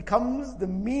this becomes the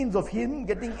means of him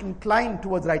getting inclined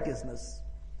towards righteousness.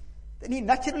 Then he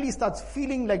naturally starts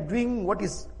feeling like doing what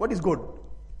is good.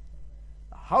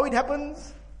 How it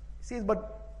happens? He says,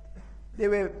 but there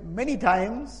were many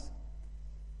times,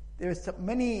 there were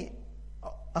many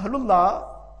Ahlullah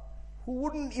who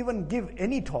wouldn't even give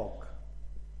any talk.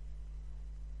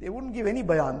 They wouldn't give any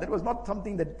bayan. That was not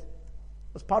something that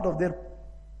was part of their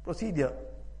procedure.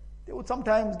 They would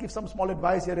sometimes give some small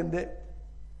advice here and there.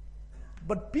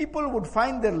 But people would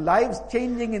find their lives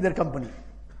changing in their company.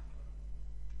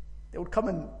 They would come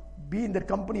and be in that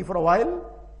company for a while.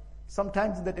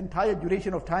 Sometimes in that entire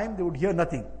duration of time, they would hear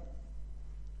nothing.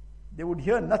 They would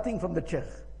hear nothing from the sheikh.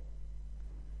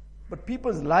 But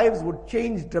people's lives would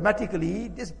change dramatically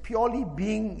just purely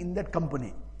being in that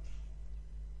company.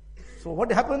 So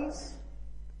what happens?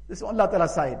 This is Allah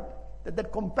Ta'ala's side.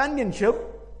 That companionship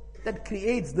that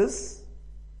creates this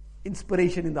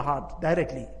inspiration in the heart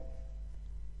directly.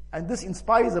 And this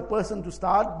inspires a person to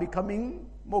start becoming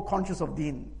more conscious of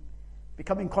deen,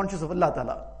 becoming conscious of Allah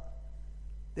Ta'ala.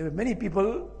 There were many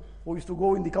people who used to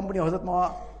go in the company of Hazrat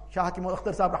Ma'a Shah Hakim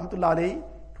Akhtar Sahib Rahmatullah Alayhi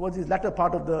towards his latter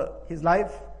part of his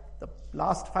life, the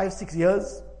last 5-6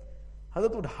 years.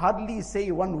 Hazrat would hardly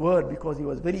say one word because he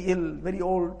was very ill, very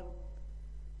old.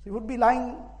 So he would be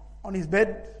lying on his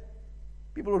bed.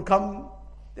 People would come,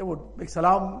 they would make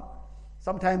salam.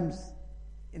 Sometimes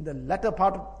in the latter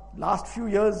part of last few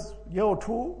years, year or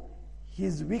two,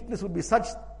 his weakness would be such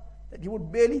that he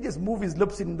would barely just move his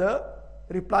lips in the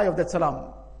reply of that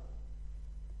salam.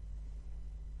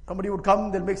 Somebody would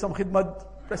come, they'll make some khidmat,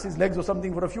 press his legs or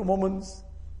something for a few moments.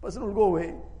 Person will go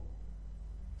away.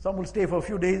 Some will stay for a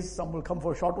few days, some will come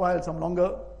for a short while, some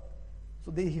longer.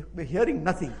 So they were hearing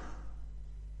nothing.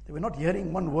 They were not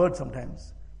hearing one word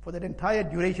sometimes for that entire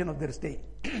duration of their stay.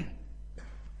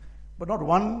 But not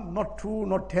one, not two,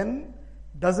 not 10,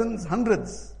 dozens,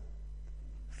 hundreds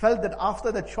felt that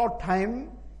after that short time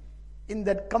in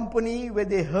that company where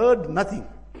they heard nothing,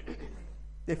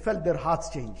 they felt their hearts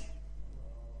change.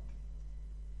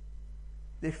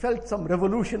 They felt some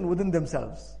revolution within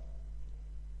themselves.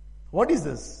 What is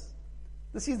this?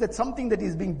 This is that something that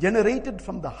is being generated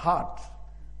from the heart.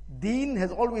 Deen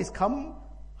has always come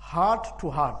heart to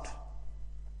heart.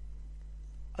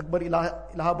 Akbar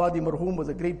Allahabadi Marhum was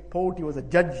a great poet. He was a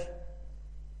judge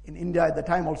in India at the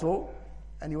time also.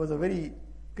 And he was a very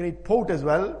great poet as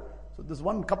well. So this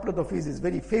one couplet of his is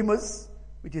very famous,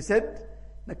 which he said,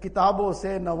 "Na kitabo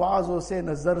se, na waazo se,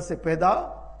 na zar se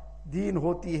paida, deen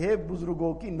hoti hai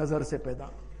buzrugo ki nazar se paida."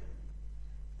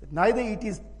 That neither it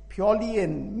is purely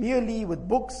and merely with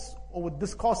books or with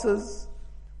discourses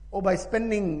or by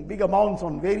spending big amounts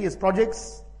on various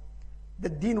projects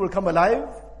that deen will come alive.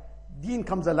 Deen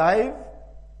comes alive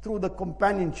through the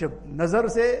companionship. Nazar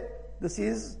se, this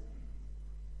is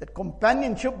that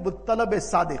companionship with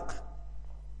talab-e-sadiq.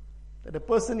 That a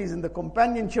person is in the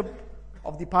companionship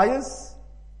of the pious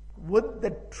with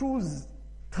that true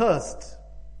thirst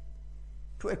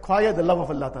to acquire the love of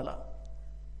Allah Ta'ala.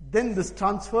 Then this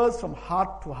transfers from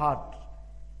heart to heart.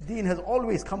 Deen has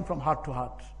always come from heart to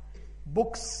heart.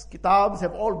 Books, kitabs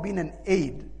have all been an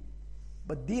aid.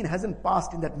 But deen hasn't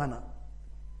passed in that manner.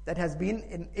 That has been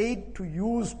an aid to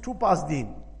use to pass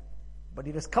deen. But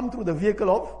it has come through the vehicle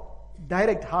of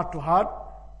direct heart to heart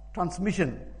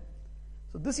transmission.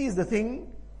 So this is the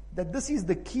thing, that this is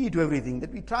the key to everything,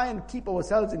 that we try and keep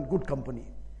ourselves in good company.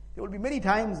 There will be many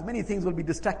times, many things will be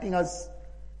distracting us.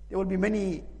 There will be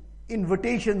many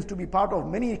invitations to be part of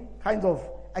many kinds of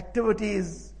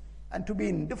activities and to be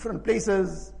in different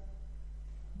places.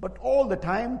 But all the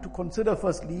time to consider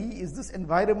firstly, is this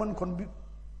environment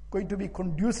going to be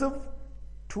conducive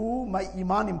to my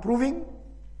iman improving?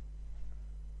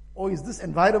 Or is this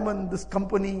environment, this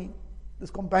company, this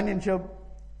companionship,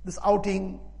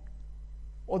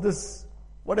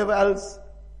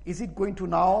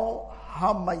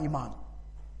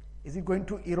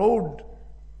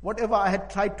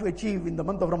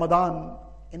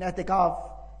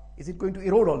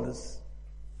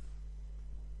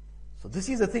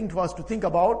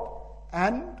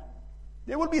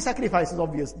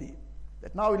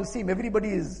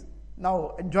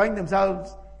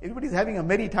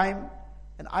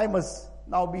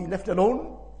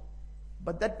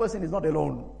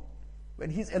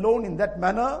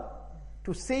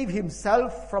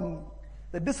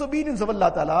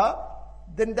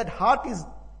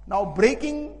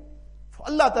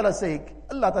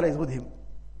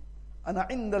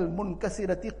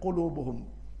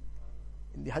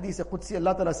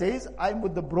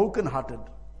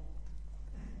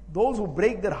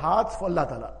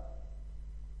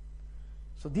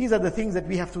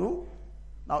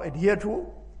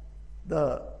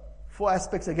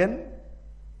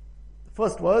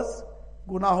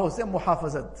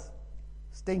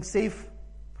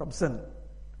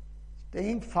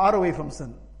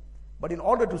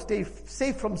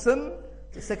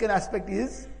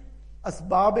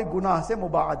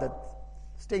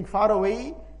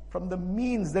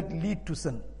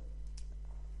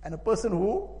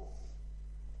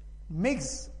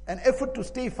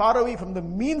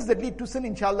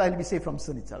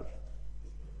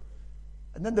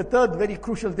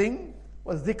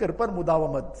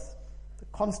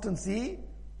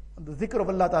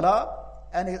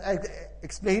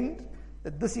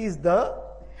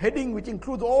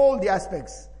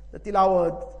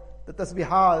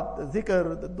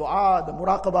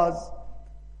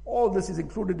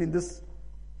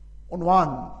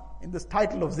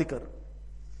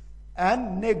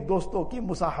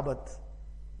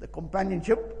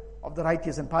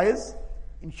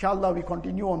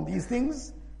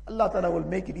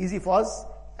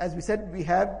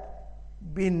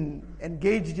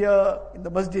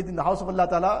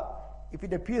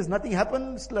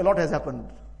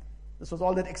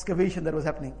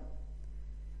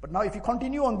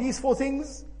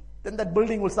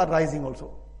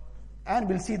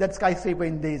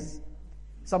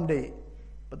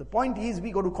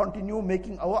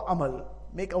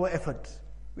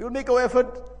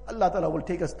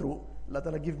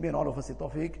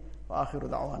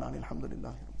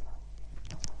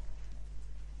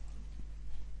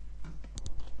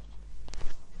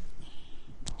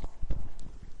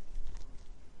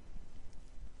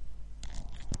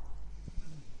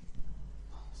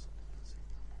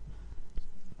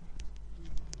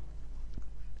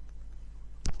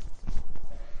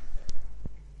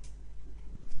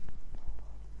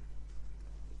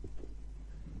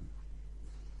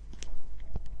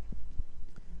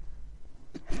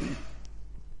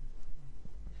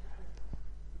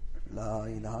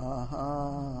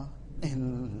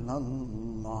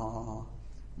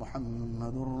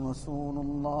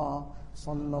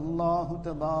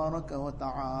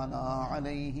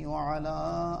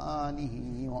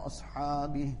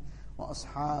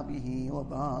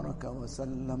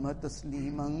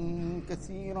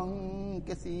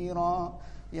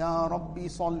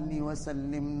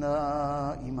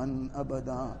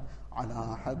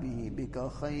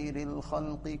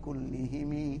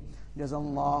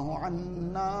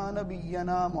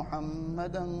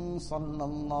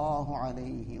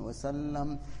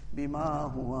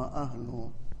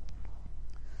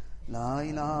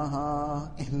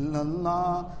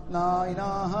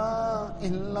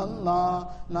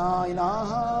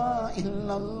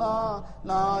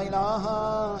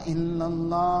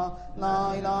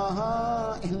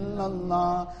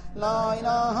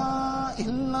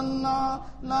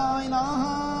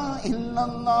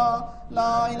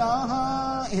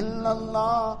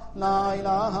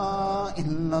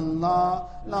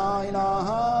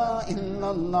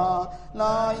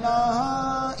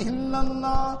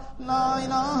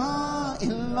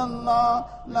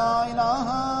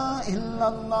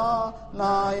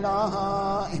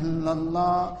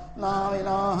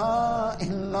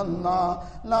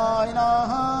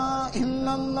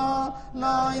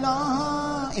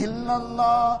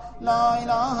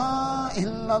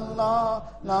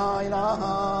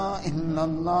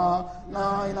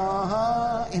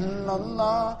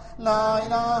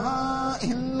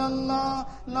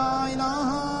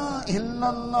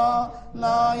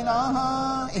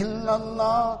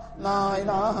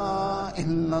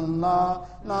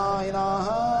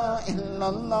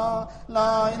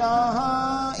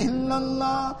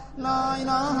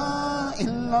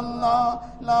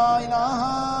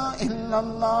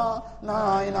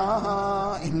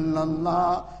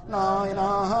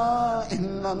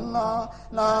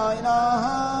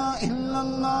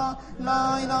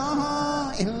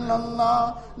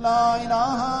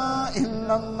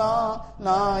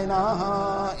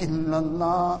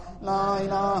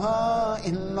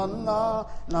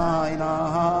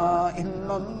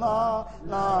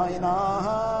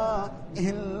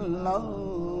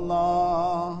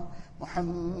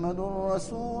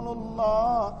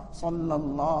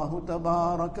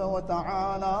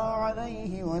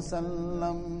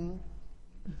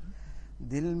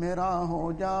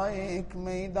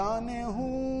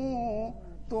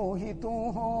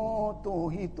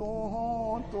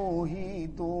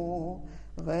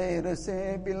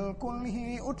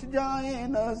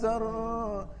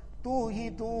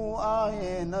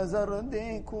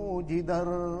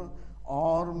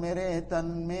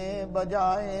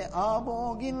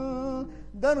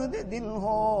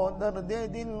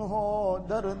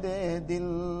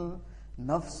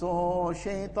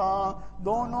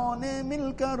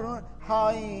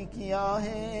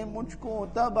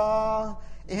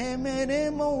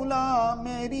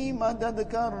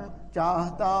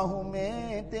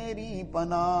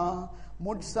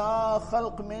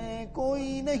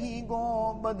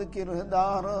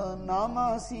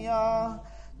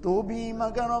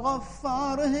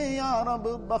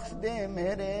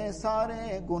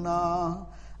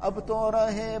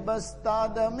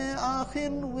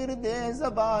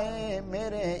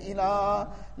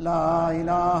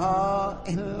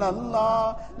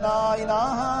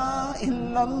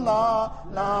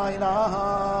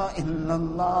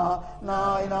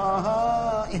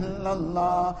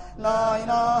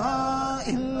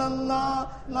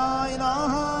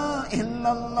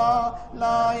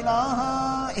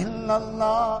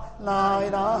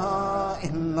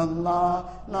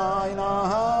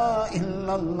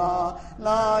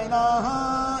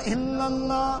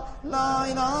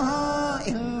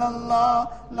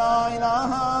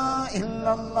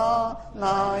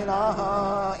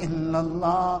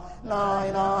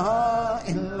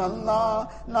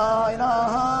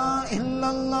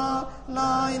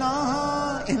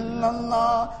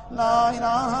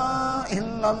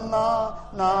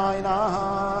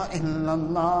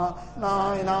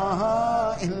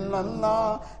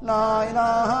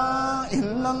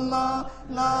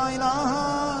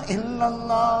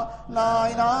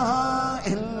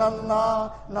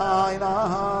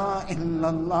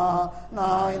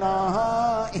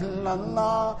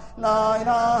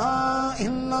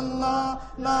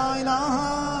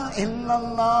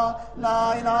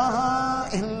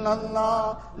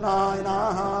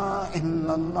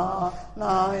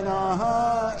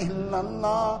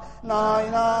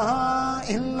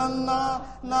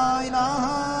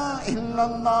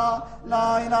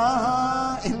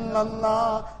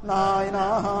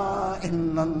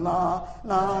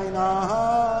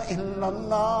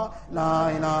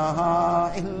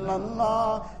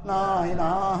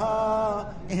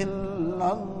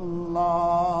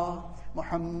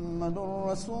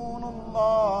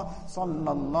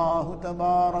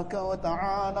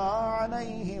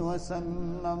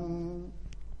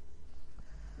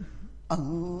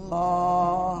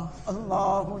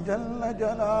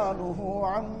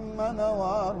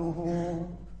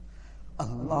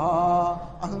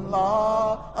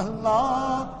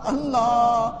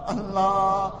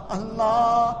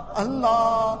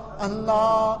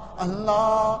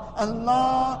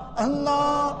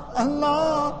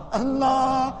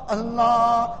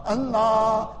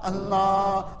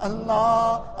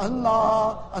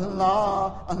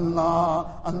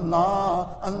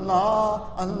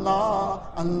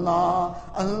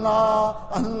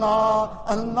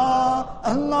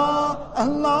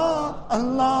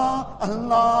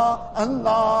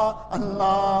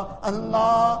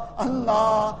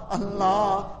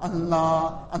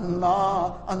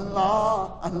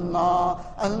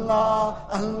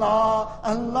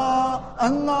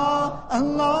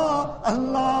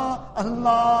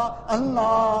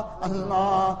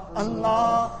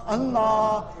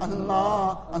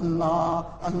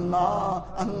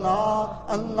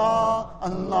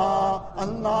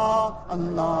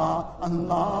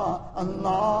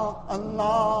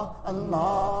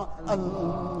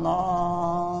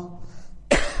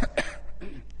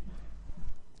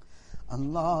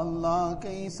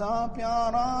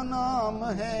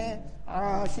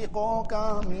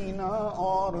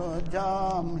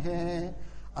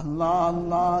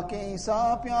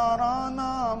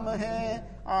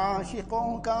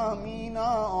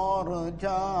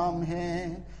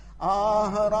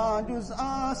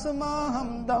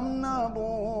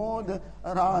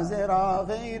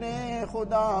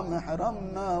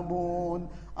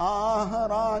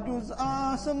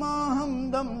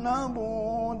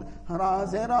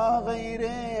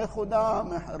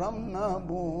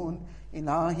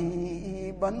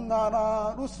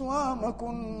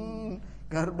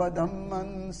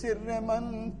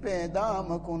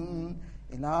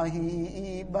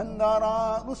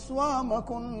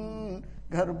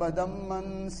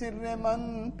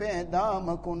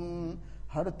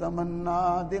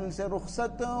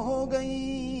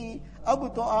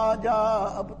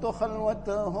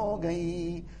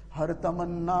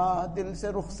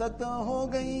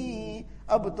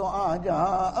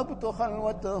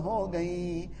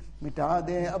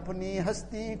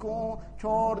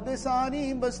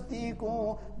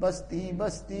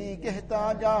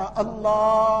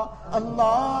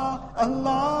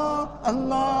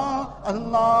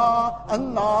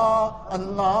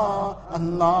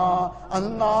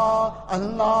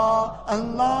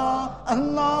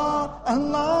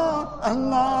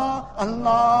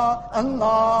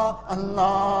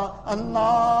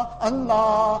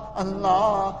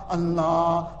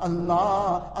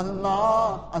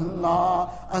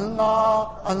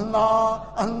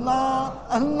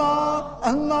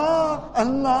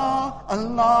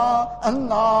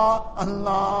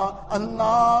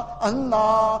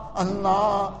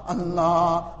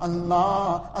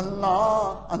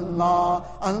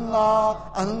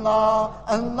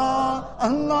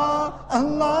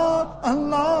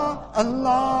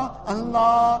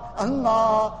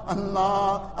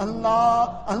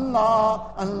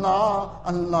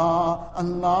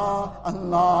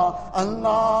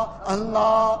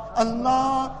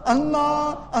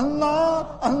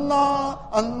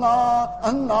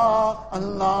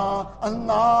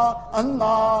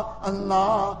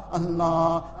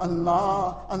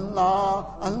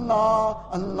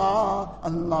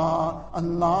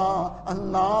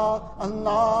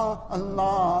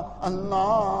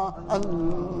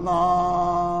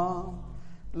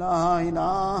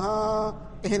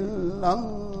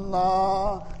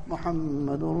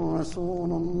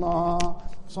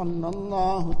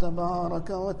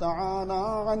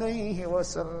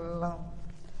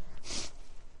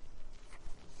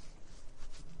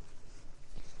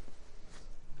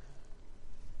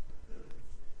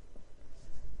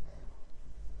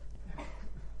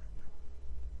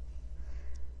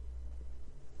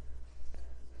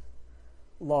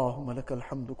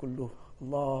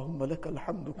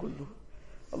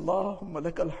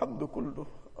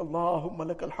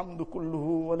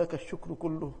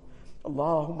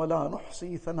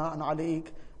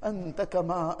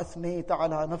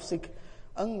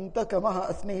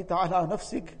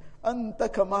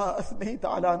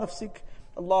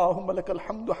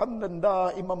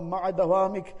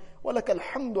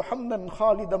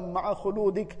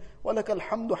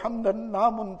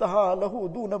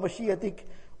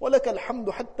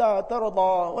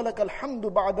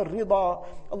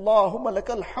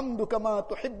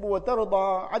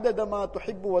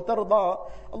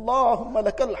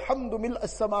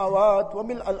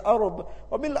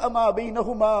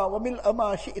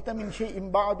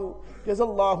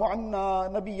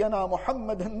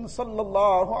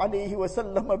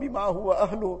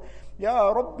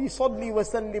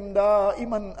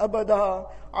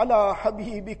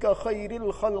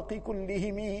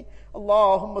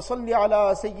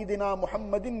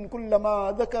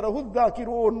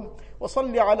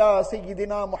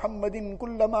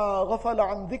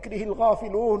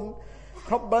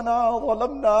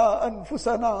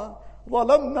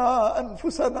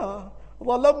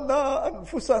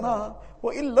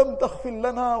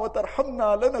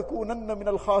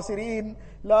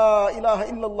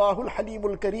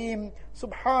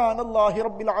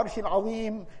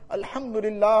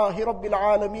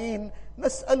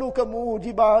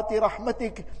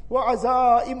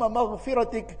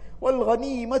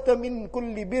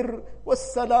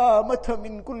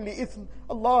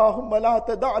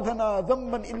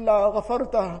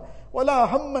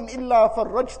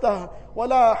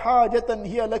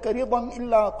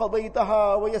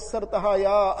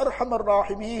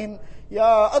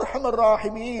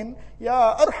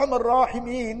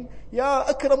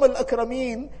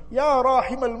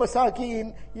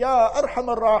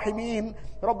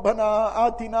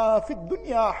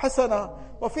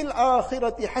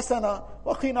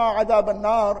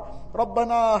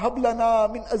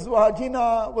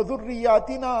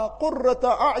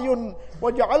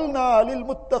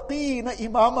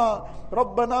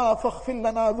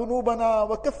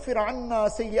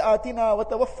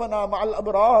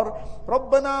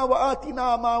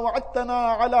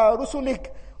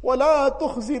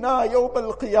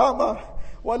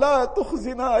 ولا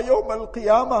تخزنا يوم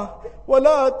القيامة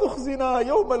ولا تخزنا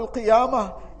يوم القيامة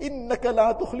إنك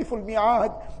لا تخلف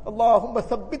الميعاد. اللهم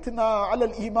ثبتنا على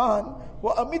الإيمان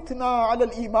وأمتنا على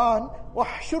الإيمان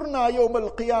واحشرنا يوم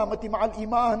القيامة مع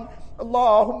الإيمان.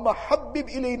 اللهم حبب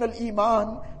إلينا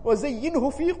الإيمان وزينه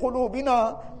في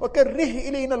قلوبنا وكره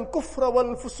إلينا الكفر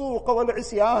والفسوق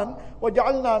والعصيان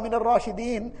واجعلنا من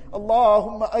الراشدين.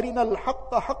 اللهم أرنا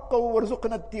الحق حقا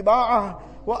وارزقنا اتباعه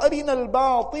وأرنا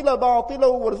الباطل باطلا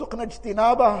وارزقنا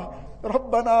اجتنابه.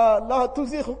 ربنا لا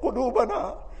تزغ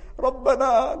قلوبنا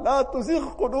ربنا لا تزغ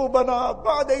قلوبنا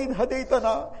بعد إذ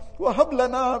هديتنا وهب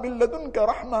لنا من لدنك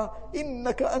رحمة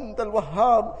إنك أنت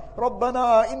الوهاب.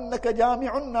 ربنا إنك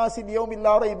جامع الناس ليوم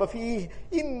لا ريب فيه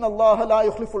إن الله لا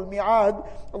يخلف الميعاد.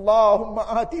 اللهم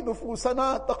آت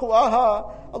نفوسنا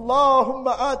تقواها اللهم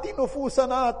آت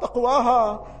نفوسنا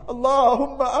تقواها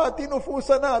اللهم آت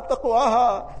نفوسنا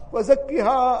تقواها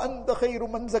وزكها أنت خير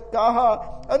من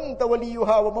زكاها أنت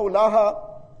وليها ومولاها.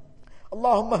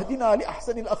 اللهم اهدنا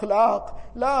لأحسن الأخلاق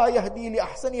لا يهدي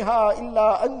لأحسنها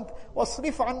إلا أنت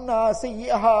واصرف عنا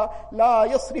سيئها لا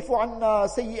يصرف عنا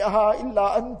سيئها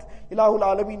إلا أنت. إله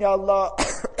العالمين, Ya Allah,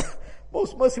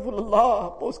 most merciful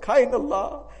Allah, most kind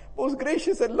Allah, most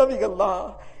gracious and loving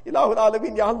Allah. Ilahul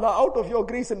Alameen, Ya Allah, out of your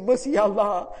grace and mercy, Ya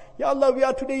Allah. Ya Allah, we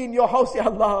are today in your house, Ya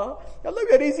Allah. Ya Allah,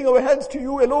 we are raising our hands to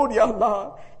you alone, Ya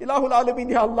Allah. Ilahul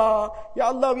Alameen, Ya Allah. Ya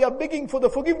Allah, we are begging for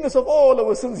the forgiveness of all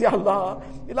our sins, Ya Allah.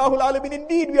 Ilahul Alameen,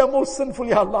 indeed we are most sinful,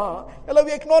 Ya Allah. Ya Allah,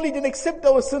 we acknowledge and accept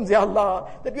our sins, Ya Allah,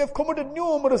 that we have committed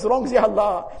numerous wrongs, Ya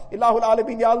Allah. Ilahul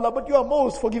Alameen, Ya Allah, but you are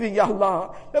most forgiving, Ya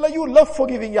Allah. Ya Allah, you love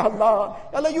forgiving, Ya Allah.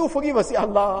 Ya Allah, you forgive us, Ya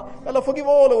Allah. Ya Allah, forgive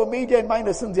all our major and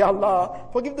minor sins, Ya Allah.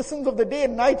 Forgive the sins of the day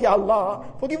and night, Ya Allah.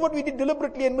 Forgive what we did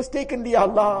deliberately and mistakenly, Ya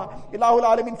Allah. Ilahul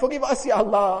Alameen, forgive us, Ya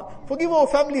Allah. Forgive our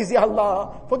families, Ya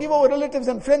Allah. Forgive our relatives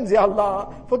and friends, Ya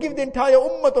Allah. Forgive the entire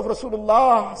ummah of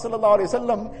Rasulullah sallallahu alaihi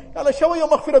wasallam. Ya Allah, shower your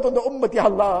maghfirat on the ummah, Ya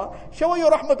Allah. Shower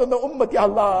your rahmat on the ummah, Ya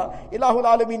Allah. Ilahul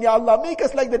Alameen, Ya Allah, make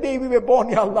us like the day we were born,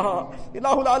 Ya Allah.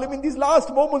 Ilahul Alameen, these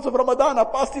last moments of Ramadan are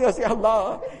passing us, Ya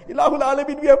Allah. Ilahul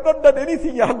Alameen, we have not done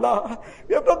anything, Ya Allah.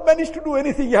 We have not managed to do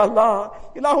anything, Ya Allah.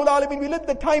 Ilahul Alameen, we let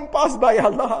the time pass by, Ya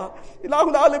Allah.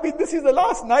 Ilahul Alameen, this is the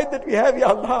last night that we have, Ya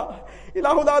Allah.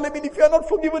 Ilahul Alameen, if we are not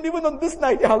forgiven even on this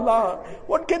night, Ya Allah,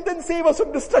 what can then save us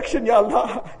from destruction, Ya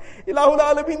Allah? Ilahul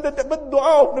Alameen, the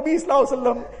dua of Nabi Sallallahu Alaihi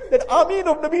Wasallam, that Ameen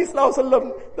of Nabi Sallallahu Alaihi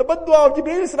Wasallam, the dua of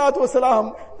Jibreel Sallallahu Alaihi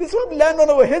Wasallam, this will land on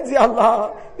our heads, Ya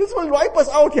Allah. This will wipe us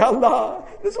out, Ya Allah.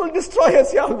 This will destroy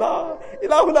us, Ya Allah.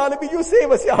 Ilahul Alameen, you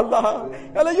save us, Ya Allah.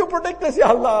 Ya Allah, you protect us, Ya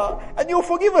Allah. And you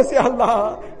forgive us, Ya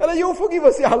Allah. Ya Allah, you forgive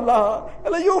us, Ya Allah. Ya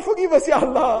Allah, you forgive us, Ya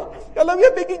Allah. Ya Allah, we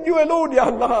are begging you alone, Ya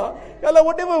Allah. Ya Allah,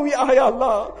 whatever we are, Ya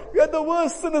Allah, we are the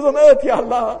worst sinners on earth, Ya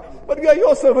Allah. But we are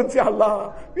your servants, Ya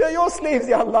Allah. We are your slaves,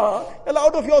 Ya Allah. Ya Allah,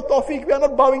 out of your tawfiq, we are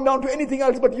not bowing down to anything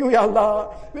else but you, Ya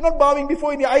Allah. We are not bowing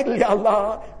before any idol, Ya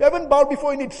Allah. We haven't bowed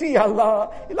before any tree, Ya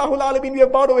Allah. Ilahul Alameen, we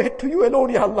have bowed our head to you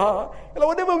alone, Ya Allah. Ya Allah,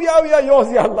 whatever we are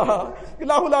yours, Ya Allah.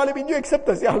 Ilahul Alameen, you accept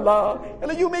us, Ya Allah. Ya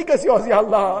Allah, you make us yours, Ya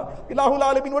Allah. Ilahul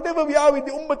Alameen, whatever we are with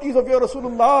the ummatis of your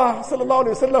Rasulullah sallallahu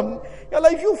alaihi wasallam, Ya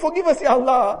Allah, if you forgive us, Ya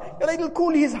Allah, Ya Allah, it will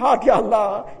cool his heart, Ya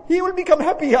Allah. He will become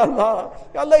happy, Ya Allah.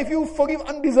 Ya Allah, if you forgive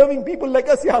undeserving people like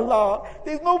us, Ya Allah,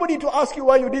 there is nobody to ask you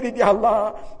why you did it, Ya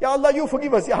Allah. Ya Allah, you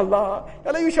forgive us, Ya Allah.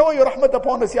 Ya Allah, you shower your rahmat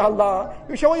upon us, Ya Allah.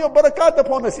 You shower your barakat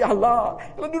upon us, Ya Allah.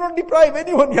 Ya Allah, do not deprive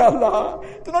anyone, Ya Allah.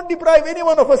 Do not deprive any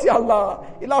one of us, Ya Allah.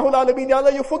 Ilahul Alameen, Ya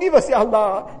Allah, you forgive us, Ya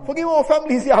Allah. Forgive our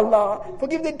families, Ya Allah.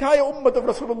 Forgive the entire ummah of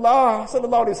Rasulullah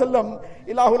sallallahu alaihi wasallam.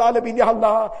 Ilahul Alameen, Ya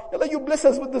Allah. Ya Allah, you bless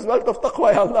us with this wealth of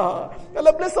taqwa, Ya Allah. Ya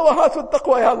Allah, bless our hearts with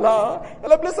taqwa, Ya Allah. Ya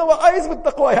Allah, bless our eyes with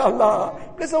taqwa, Ya Allah.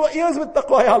 Bless our ears with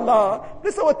taqwa, Ya Allah.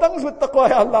 Bless our tongues with taqwa,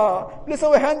 Ya Allah. Bless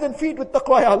our hands and feet with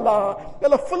taqwa, Ya Allah. Ya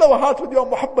Allah, fill our hearts with your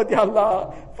muhabbat, Ya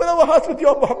Allah. Fill our hearts with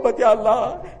your muhabbat, Ya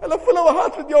Allah. Ya Allah, fill our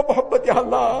hearts with your muhabbat, Ya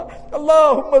Allah.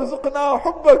 Allahumma rzuqna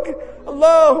hubbak.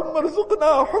 Allahumma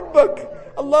rzuqna hubbak.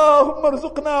 اللهم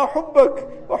ارزقنا حبك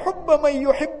وحب من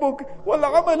يحبك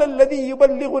والعمل الذي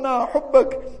يبلغنا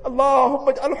حبك. اللهم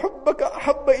اجعل حبك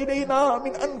أحب إلينا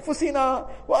من أنفسنا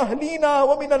وأهلينا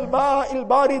ومن الماء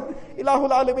البارد. Ilahul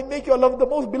Alameen, make your love the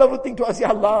most beloved thing to us, Ya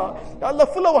Allah. Ya Allah,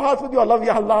 fill our hearts with your love,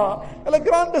 Ya Allah. Ya Allah,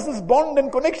 grant us this bond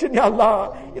and connection, Ya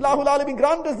Allah. Ilahul Alameen,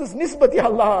 grant us this nisbat, Ya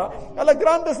Allah. Ya Allah,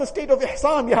 grant us the state of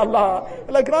ihsan, Ya Allah. Ya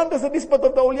Allah, grant us the nisbat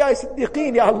of the awliya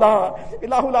siddiqeen, Ya Allah.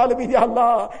 Ilahul Alameen, Ya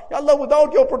Allah. Ya Allah,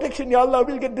 without your protection, Ya Allah,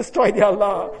 we'll get destroyed, Ya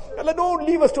Allah. Ya Allah, don't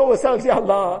leave us to ourselves, Ya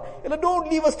Allah. Ya Allah, don't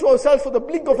leave us to ourselves for the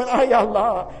blink of an eye, Ya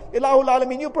Allah. Ilahul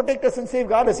Alameen, you protect us and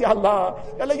safeguard us, Ya Allah.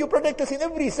 Ya Allah, you protect us in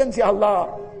every sense, Ya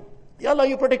Allah. Ya Allah,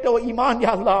 you protect our iman,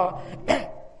 Ya Allah.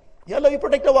 Ya Allah, you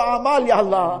protect our amal, Ya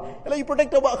Allah. Ya Allah, you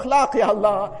protect our akhlaq, Ya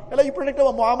Allah. Ya Allah, you protect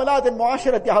our muamalat and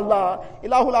muasharat, Ya Allah.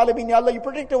 Ilahul Alameen, Ya Allah, you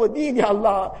protect our deen, Ya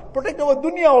Allah. Protect our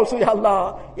dunya also, Ya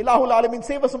Allah. Ilahul Alameen,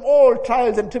 save us from all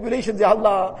trials and tribulations, Ya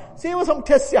Allah. Save us from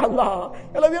tests, Ya Allah.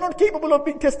 Ya Allah, we are not capable of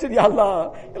being tested, Ya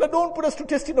Allah. Ya Allah, don't put us to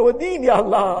test in our deen, Ya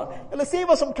Allah. Ya Allah, save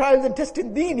us from trials and tests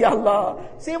in deen, Ya Allah.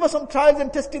 Save us from trials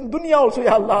and tests in dunya also,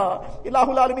 Ya Allah.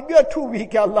 Ilahul Alameen, we are too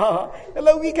weak, Ya Allah. Ya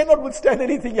Allah, we cannot withstand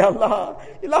anything, Ya Allah.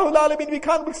 Ilahul Alameen, we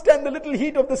can't withstand the little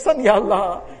heat of the sun, Ya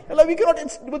Allah. Ya Allah, we cannot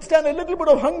withstand a little bit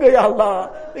of hunger, Ya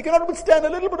Allah. We cannot withstand a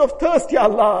little bit of thirst, Ya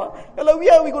Allah. Ya Allah,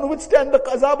 where are we going to withstand the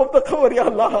azab of the qabr, Ya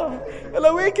Allah? Ya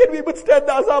Allah, where can we withstand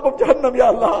the azab of Jahannam, Ya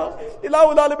Allah?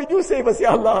 Ilahul Alameen, you save us,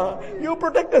 Ya Allah. You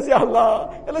protect us, Ya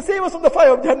Allah. Ya Allah, save us from the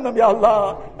fire of Jahannam, Ya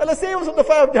Allah. Ya Allah, save us from the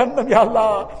fire of Jahannam, Ya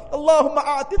Allah. Allahumma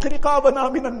a'tiq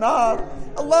riqabana minan nar.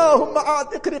 Allahumma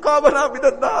a'tiq riqabana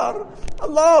minan nar.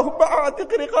 Allahumma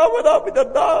a'tiq riqabana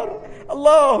minan nar.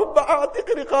 اللهم أعتق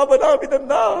رقابنا من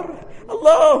النار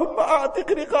اللهم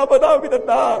أعتق رقابنا من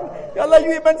النار Ya Allah,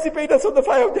 you emancipate us from the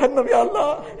fire of Jahannam, Ya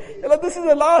Allah. Ya Allah, this is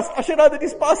the last Ashura that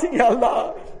is passing, Ya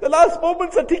Allah. The last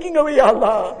moments are ticking away, Ya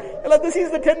Allah. Ya Allah, this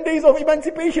is the 10 days of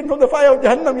emancipation from the fire of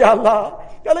Jahannam, Ya Allah.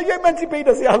 Ya Allah, you emancipate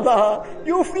us, Ya Allah.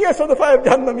 You free us from the fire of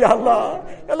Jahannam, Ya Allah.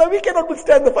 Ya Allah, we cannot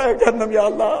withstand the fire of Jahannam, Ya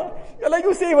Allah. Ya Allah,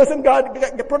 you save us and God,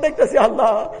 protect us, Ya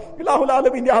Allah. Ilahul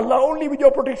Alameen, Ya Allah. Only with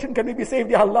your protection can we be saved,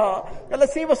 Ya Allah. Ya Allah,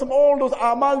 save us from all those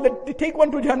amal that take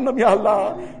one to Jahannam, Ya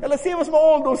Allah. Ya Allah, save us from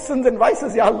all those sins and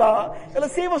vices, Ya Allah. Ya Allah,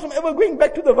 save us from ever going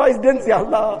back to the vice dens, Ya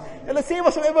Allah. Ya Allah, save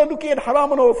us from ever looking at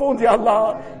haram on our phones, Ya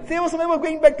Allah. Save us from ever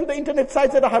going back to the internet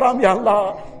sites that are haram, Ya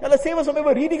Allah. Ya Allah, save us from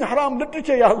ever reading haram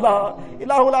literature, Ya Allah.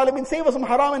 Ilahul Alameen, save us from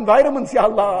haram environments, Ya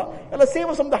Allah. Ya Allah, save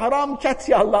us from the haram chats,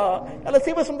 Ya Allah. Ya Allah,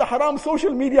 save us from the haram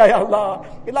social media, Ya Allah.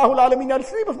 Ilahul Alameen, Ya Allah,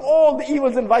 save us from all the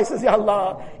evils and vices, Ya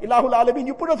Allah. Ilahul Alameen,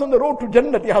 you put us on the road to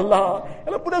Jannat, Ya Allah. Ya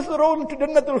Allah, put us on the road to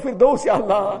Jannatul Firdaus, Ya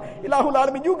Allah. Ilahul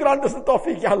Alameen, you grant us the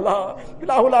tawfiq, Ya Allah.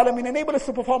 Ilahul Alameen, enable us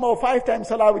to perform our 5 times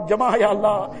salah with jama'ah, Ya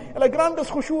Allah. Allah, grant us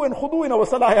khushu and khudu in our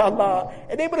salah, Ya Allah.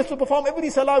 Enable us to perform every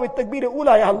salah with takbir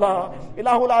ula, Ya Allah.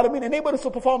 Ilahul Alameen, enable us to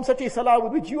perform such a salah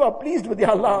with which you are pleased with,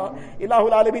 Ya Allah.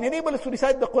 Ilahul Alameen, enable us to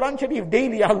recite the Quran Sharif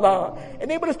daily, Ya Allah.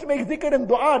 Enable us to make zikr and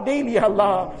dua daily, Ya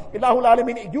Allah. Ilahul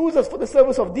Alameen, use us for the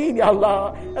service of deen, Ya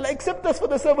Allah. Allah, accept us for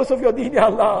the service of your deen, Ya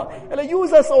Allah. Allah,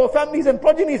 use us, our families and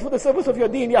progenies for the service of your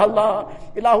deen, Ya Allah.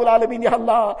 Ilahul Alameen, Ya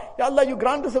Allah. Ya Allah, you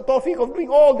grant us the tawfiq of doing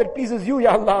all that pleases you,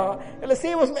 Ya Allah. Allah,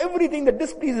 save us from everything that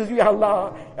displeases you, Ya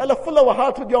Allah. Allah, fill our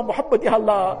hearts with your muhabbat, Ya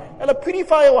Allah. Allah,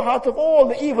 purify our hearts of all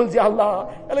the evils, Ya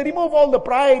Allah. Allah, remove all the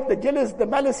pride, the jealous, the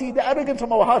malice, the arrogance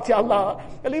from our hearts, Ya Allah.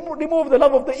 Allah, remove the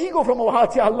love of the ego from our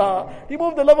hearts, Ya Allah.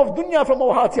 Remove the love of dunya from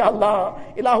our hearts, Ya Allah.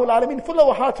 Ilahul Alameen, fill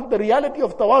our hearts with the reality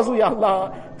of tawazu, Ya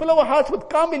Allah. Fill our hearts with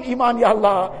kamil iman, Ya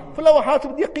Allah. Fill our hearts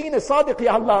with yaqeen sadiq,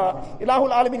 Ya Allah.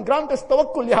 Ilahul Alameen, grant us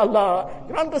tawakkul, Ya Allah.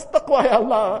 Grant us taqwa, Ya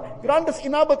Allah. Grant us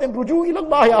inabat and ruju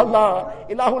ilallah, Ya Allah.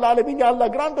 Ilahul Alameen, Ya Allah.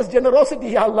 Grant us generosity,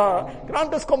 Ya Allah.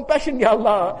 Grant us compassion, Ya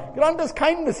Allah. Grant us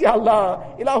kindness, Ya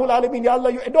Allah. Ilahul Alameen, Ya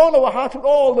Allah. You adorn our hearts with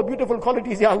all the beautiful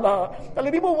qualities, Ya Allah.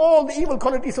 Allah, remove all the evil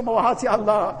qualities from our hearts, Ya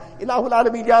Allah. Ilahul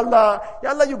Alameen, Ya Allah. Ya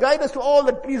Allah, you guide us to all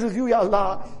that pleases you, Ya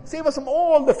Allah. Save us from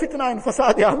all the fitna and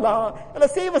fasad, Ya Allah. Allah,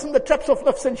 save us from the traps of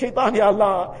nafs and shaitan, Ya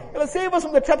Allah. Allah, save us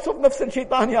from the traps of nafs and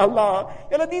shaitan, Ya Allah.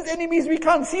 Ya Allah, these enemies, we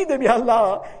can't see them, Ya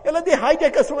Allah. Ya Allah, they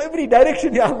hijack us from every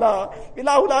direction, Ya Allah.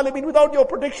 Ilahul Alameen, without your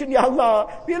protection, Ya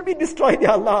Allah, we'll be destroyed,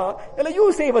 Ya Allah. Ya Allah,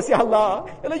 you save us, Ya Allah.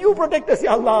 Ya Allah, you protect us,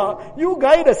 Ya Allah. You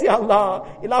guide us, Ya Allah.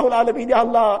 Ilahul Alameen, Ya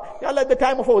Allah. Ya Allah, at the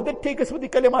time of our death, take us with the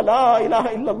kalima, La ilaha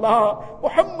illallah,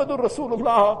 Muhammadur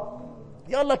Rasulullah.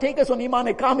 Ya Allah, take us on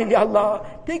Iman Kamil, Ya Allah.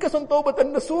 Take us on Tawbat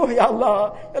and Nasuh, Ya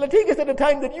Allah. Ya Allah, take us at a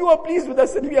time that you are pleased with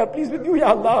us and we are pleased with you,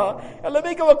 Ya Allah. Ya Allah,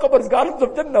 make our qabrs gardens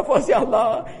of Jannah for us, Ya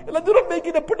Allah. Ya Allah, do not make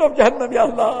it a pit of Jahannam, Ya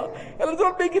Allah. Ya Allah, do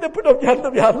not make it a pit of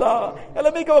Jahannam, Ya Allah. Ya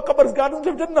Allah, make our qabrs gardens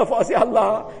of Jannah for us, Ya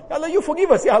Allah. Ya Allah, you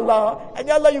forgive us, Ya Allah. And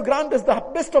Ya Allah, you grant us the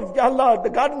best of, Ya Allah, the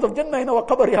gardens of Jannah in our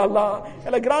qabr, Ya Allah. Ya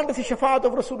Allah, grant us the shafaat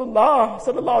of Rasulullah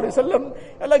sallallahu alayhi wa sallam.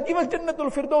 Ya Allah, give us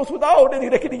Jannatul Firdaus without any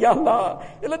reckoning, Ya Allah.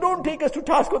 Ya Allah, don't take us to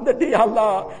task on that day, Ya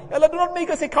Allah. Ya Allah, do not make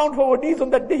us account for our deeds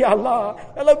on that day, Ya Allah.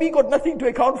 Ya Allah, we got nothing to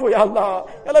account for, Ya Allah.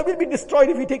 Ya Allah, we'll be destroyed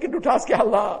if we take it to task, Ya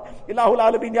Allah. Ilahul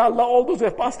Alameen, Ya Allah, all those who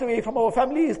have passed away from our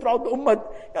families throughout the ummah,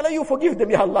 Ya Allah, you forgive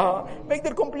them, Ya Allah. Make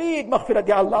their complete maghfirat,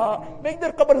 Ya Allah. Make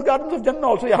their qabrs gardens of Jannah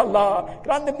also, Ya Allah.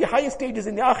 Grant them the highest stages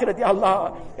in the akhirat, Ya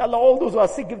Allah. Ya Allah, all those who are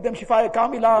sick, give them shifaya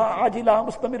kamila, ajila,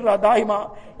 mustamirra, daima.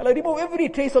 Ya Allah, remove every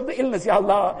trace of the illness, Ya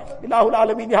Allah. Ilahul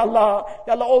Alameen, Ya Allah.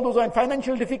 Ya Allah, all those who are in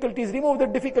financial difficulties, remove remove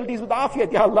their difficulties with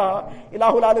afiyat, Ya Allah.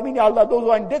 Ilahul Alameen, Ya Allah, those who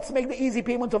are in debts, make the easy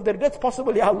payments of their debts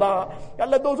possible, Ya Allah. Ya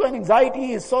Allah, those who are in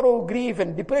anxiety, sorrow, grief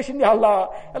and depression, Ya Allah.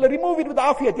 Ya Allah, remove it with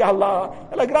afiyat, Ya Allah.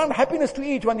 Ya Allah, grant happiness to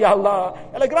each one, Ya Allah.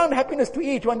 Ya Allah, grant happiness to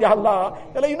each one, Ya Allah.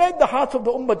 Ya Allah, unite the hearts of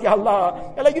the ummah, Ya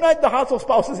Allah. Ya Allah, unite the hearts of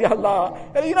spouses, Ya Allah.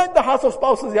 Ya Allah, unite the hearts of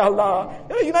spouses, Ya Allah.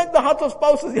 Ya Allah, unite the hearts of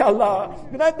spouses, Ya Allah.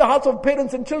 Unite the hearts of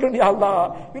parents and children, Ya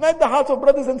Allah. Unite the hearts of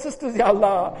brothers and sisters, Ya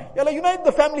Allah. Ya Allah, unite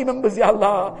the family members, Ya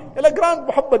Allah. Ya Allah, grant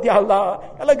muhabbat, Ya Allah.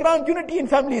 Ya Allah, grant unity in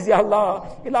families, Ya Allah.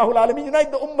 Ilahul Alameen,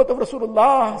 unite the ummah of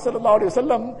Rasulullah sallallahu alayhi wa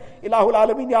sallam. Ilahul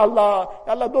Alameen, Ya Allah.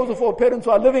 Ya Allah, those of our parents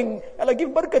who are living, Ya Allah, give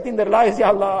barakat in their lives, Ya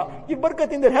Allah. Give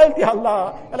barakat in their health, Ya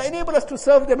Allah. Ya Allah, enable us to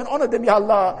serve them and honor them, Ya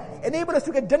Allah. Enable us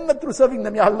to get Jannah through serving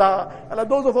them, Ya Allah. Ya Allah,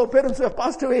 those of our parents who have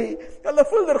passed away, Ya Allah,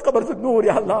 fill their qabrs with noor,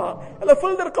 Ya Allah. Ya Allah,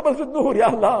 fill their qabrs with noor, Ya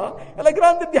Allah. Ya Allah,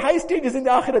 grant them the high stages in the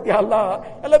akhirat, Ya Allah.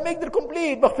 Ya Allah, make their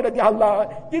complete maghfirat, Ya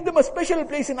Allah. Give them a special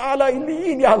place in Ala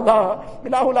Illiyin, Ya Allah.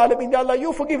 Ilahul Alameen, Ya Allah,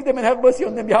 you forgive them and have mercy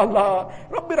on them, Ya Allah.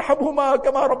 Rabbi irhamhuma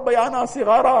kama rabbayana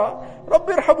sighara.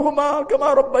 Rabbi irhamhuma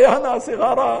kama rabbayana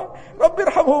sighara. Rabbi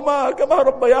irhamhuma kama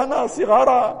rabbayana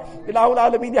sighara. Ilahul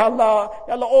Alameen, Ya Allah.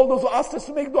 Ya Allah, all those who asked us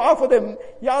to make dua for them,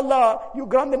 Ya Allah, you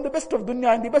grant them the best of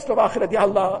dunya and the best of akhirat, Ya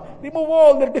Allah. Remove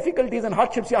all their difficulties and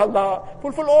hardships, Ya Allah.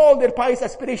 Fulfill all their pious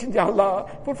aspirations, Ya Allah.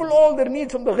 Fulfill all their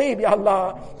needs from the ghaib, Ya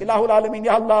Allah. Ilahul Alameen,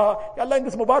 Ya Allah. Ya Allah, in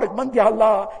this Mubarak month, Ya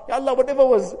Allah. Ya Allah, whatever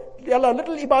was, Ya Allah,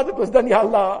 little ibadat was done, Ya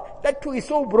Allah. That too is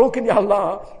so broken, Ya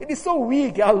Allah. It is so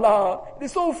weak, Ya Allah. It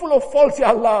is so full of faults, Ya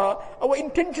Allah. Our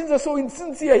intentions are so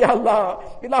insincere, Ya Allah.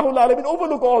 Ilahul Alameen,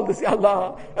 overlook all this, Ya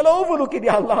Allah. Ya Allah, overlook it,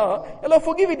 Ya Allah. Ya Allah,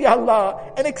 forgive it, Ya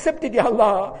Allah. And accept it, Ya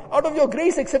Allah. Out of your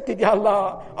grace, accept it, Ya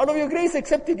Allah. Out of your grace,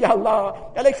 accept it, Ya Allah.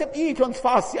 Ya Allah, accept each one's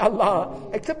fast, Ya Allah.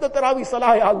 Accept the Tarawih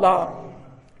Salah, Ya Allah.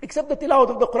 Accept the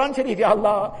tilawat of the Quran Sharif, Ya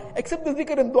Allah. Accept the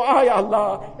zikr and dua, Ya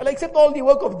Allah. Ya Allah, accept all the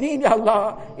work of deen, Ya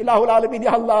Allah. Ilahul Alameen,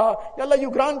 Ya Allah. Ya Allah, you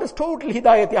grant us total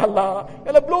hidayat, Ya Allah. Ya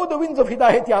Allah, blow the winds of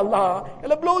hidayat, Ya Allah. Ya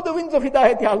Allah, blow the winds of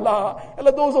hidayat, Ya Allah. Ya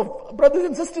Allah, those of brothers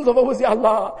and sisters of ours, Ya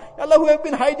Allah. Ya Allah, who have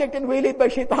been hijacked and waylaid by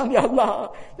shaitan, Ya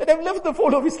Allah. That have left the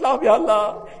fold of Islam, Ya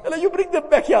Allah. Ya Allah, you bring them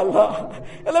back, Ya Allah.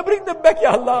 Ya Allah, bring them back,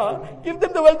 Ya Allah. Give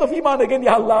them the wealth of Iman again,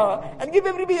 Ya Allah. And give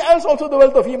everybody else also the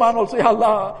wealth of Iman also, Ya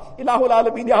Allah. Ilahul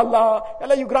Alameen, Ya Allah. Ya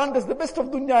Allah, you grant us the best of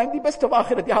dunya and the best of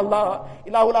akhirat, Ya Allah.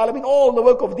 Ilahul Alameen, all the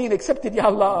work of deen accepted, Ya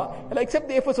Allah. Ya Allah, accept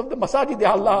the efforts of the masajid,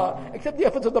 Ya Allah. Accept the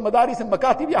efforts of the madaris and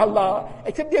makatib, Ya Allah.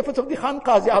 Accept the efforts of the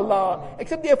khanqahs, Ya Allah.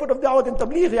 Accept the effort of da'wat and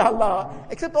tabligh, Ya Allah.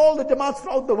 Accept all the jamaats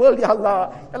throughout the world, Ya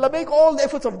Allah. Ya Allah, make all the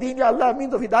efforts of deen, Ya Allah,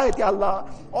 means of hidayat, Ya Allah.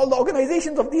 All the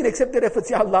organizations of deen accept their efforts,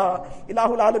 Ya Allah.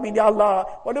 Ilahul Alameen, Ya Allah.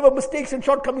 Whatever mistakes and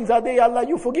shortcomings are there, Ya Allah,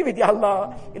 you forgive it, Ya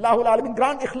Allah. Ilahul Alameen,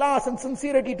 grant ikhlas and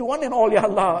sincerity to one and all, Ya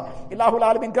Allah. Ilahul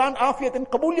Alameen, grant afiyat and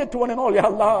qabuliyat to one and all, Ya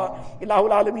Allah.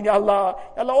 Ilahul Alameen, Ya Allah.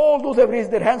 Ya Allah, all those who have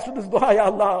raised their hands to this dua, Ya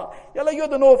Allah. Ya Allah, you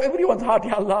the know of everyone's heart,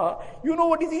 Ya Allah. You know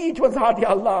what is each one's heart, Ya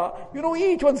Allah. You know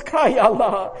each one's cry, Ya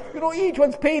Allah. You know each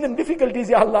one's pain and difficulties,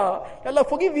 Ya Allah. Ya Allah,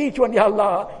 forgive each one, Ya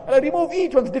Allah. Ya Allah, remove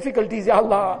each one's difficulties, Ya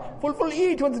Allah. Fulfill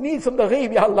each one's needs from the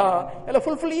ghaib, Ya Allah. Ya Allah,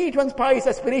 fulfill each one's pious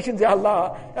aspirations, Ya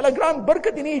Allah. Ya Allah, grant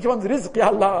barakat in each one's rizq, Ya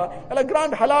Allah. Ya Allah,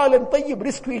 grant halal and tayyib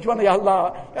rizq to each one, Ya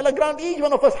Allah. Ya Allah, grant each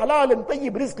one of us halal and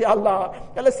tayyib rizq, Ya Allah.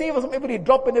 Ya Allah, save us from every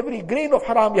drop and every grain of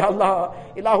haram, Ya Allah.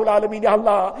 Ilahul Alameen, Ya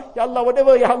Allah. Ya Allah,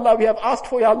 whatever, Ya Allah, we have asked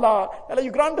for, Ya Allah. Ya Allah,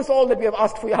 you grant us all that we have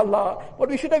asked for, Ya Allah. What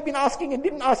we should have been asking and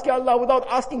didn't ask, Ya Allah, without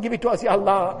asking, give it to us, Ya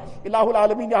Allah. Ilahul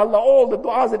Alameen, Ya Allah, all the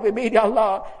du'as that we made, Ya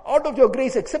Allah, out of your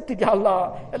grace, accept it, Ya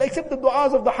Allah. Ya Allah, accept the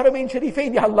du'as of the Haramain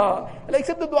Sharifain, Ya Allah. Ya Allah,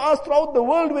 accept the du'as throughout the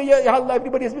world where, Ya Allah,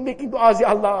 everybody has been making du'as, Ya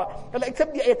Allah. Ya Allah,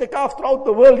 accept the i'tikaf throughout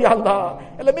the world, Ya Allah.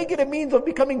 Ya Allah, make it a means of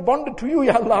becoming bonded to you,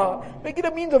 Ya Allah. Make it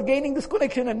a means of gaining this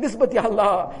connection and nisbat, Ya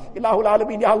Allah. Ilahul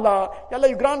Alameen, Ya Allah. Ya Allah,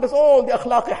 you grant us all the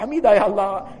akhlaq hamida, Ya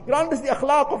Allah. Grant us the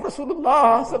akhlaq of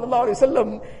Rasulullah sallallahu alayhi wa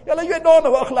sallam. Ya Allah, you adorn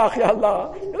our akhlaq, Ya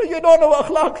Allah. Ya Allah, you adorn our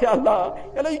akhlaq, Ya Allah.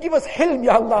 Ya Allah, you give us hilm,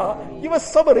 Ya Allah. Give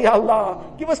us sabr, Ya Allah.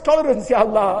 Give us tolerance, Ya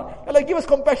Allah. Ya Allah, give us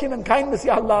compassion and kindness,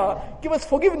 Ya Allah. Give us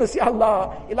forgiveness, Ya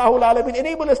Allah. Ilahul Alameen,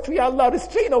 enable us to, Ya Allah,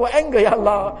 restrain our anger, Ya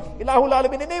Allah. Ilahul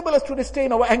Alameen, enable us to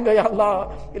restrain our anger, Ya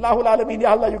Allah. Ilahul Alameen,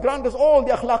 Ya Allah, you grant us all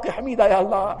the akhlaq hamida, Ya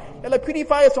Allah. Ya Allah,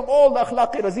 purify us from all the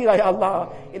akhlaq razila, Ya Allah.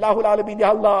 Ilahul Alameen, Ya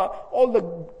Allah, all the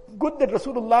good that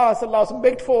Rasulullah sallallahu alaihi wasallam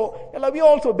begged for, Ya Allah, we are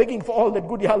also begging for all that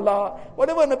good, Ya Allah.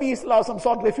 Whatever Nabi sallallahu alaihi wasallam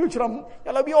sought refuge from,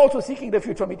 Ya Allah, we are also seeking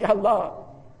refuge from it, Ya Allah.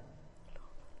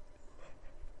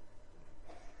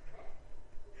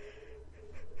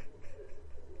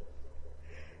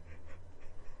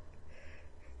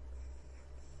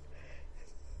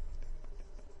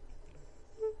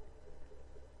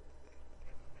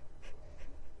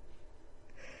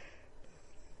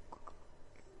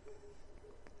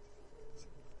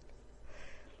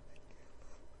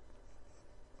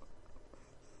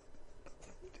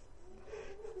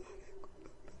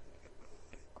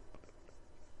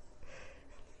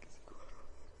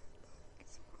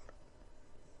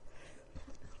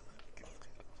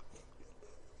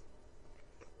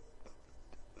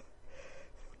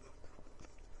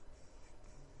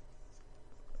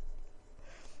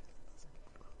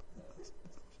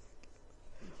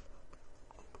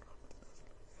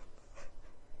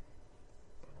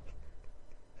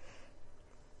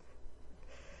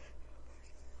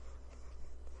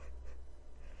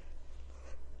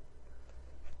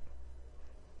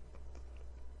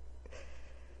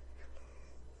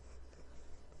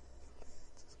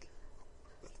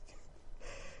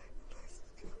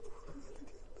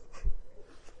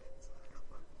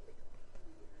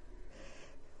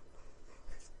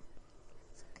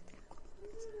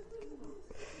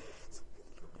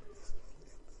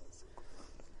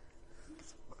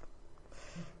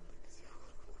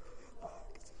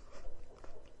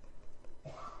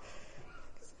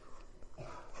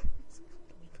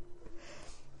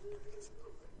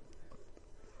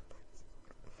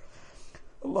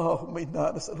 اللهم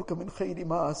إنا نسألك من خير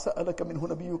ما سألك منه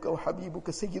نبيك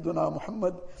وحبيبك سيدنا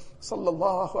محمد صلى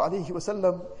الله عليه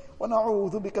وسلم،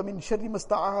 ونعوذ بك من شر ما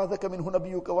استعاذك منه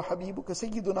نبيك وحبيبك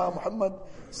سيدنا محمد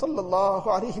صلى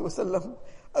الله عليه وسلم.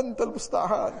 أنت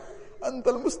المستعان، أنت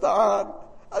المستعان،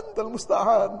 أنت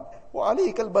المستعان،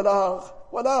 وعليك البلاغ،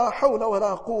 ولا حول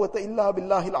ولا قوة إلا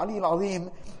بالله العلي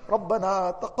العظيم.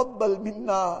 ربنا تقبل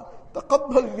منا،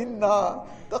 تقبل منا،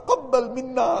 تقبل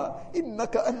منا،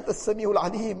 إنك أنت السميع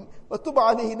العليم، وتب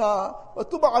علينا،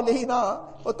 وتب علينا،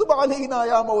 وتب علينا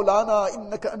يا مولانا،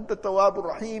 إنك أنت التواب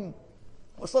الرحيم.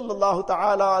 وصلى الله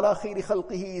تعالى على خير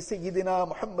خلقه سيدنا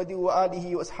محمد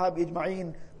وآله وأصحابه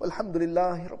أجمعين، والحمد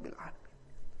لله رب العالمين.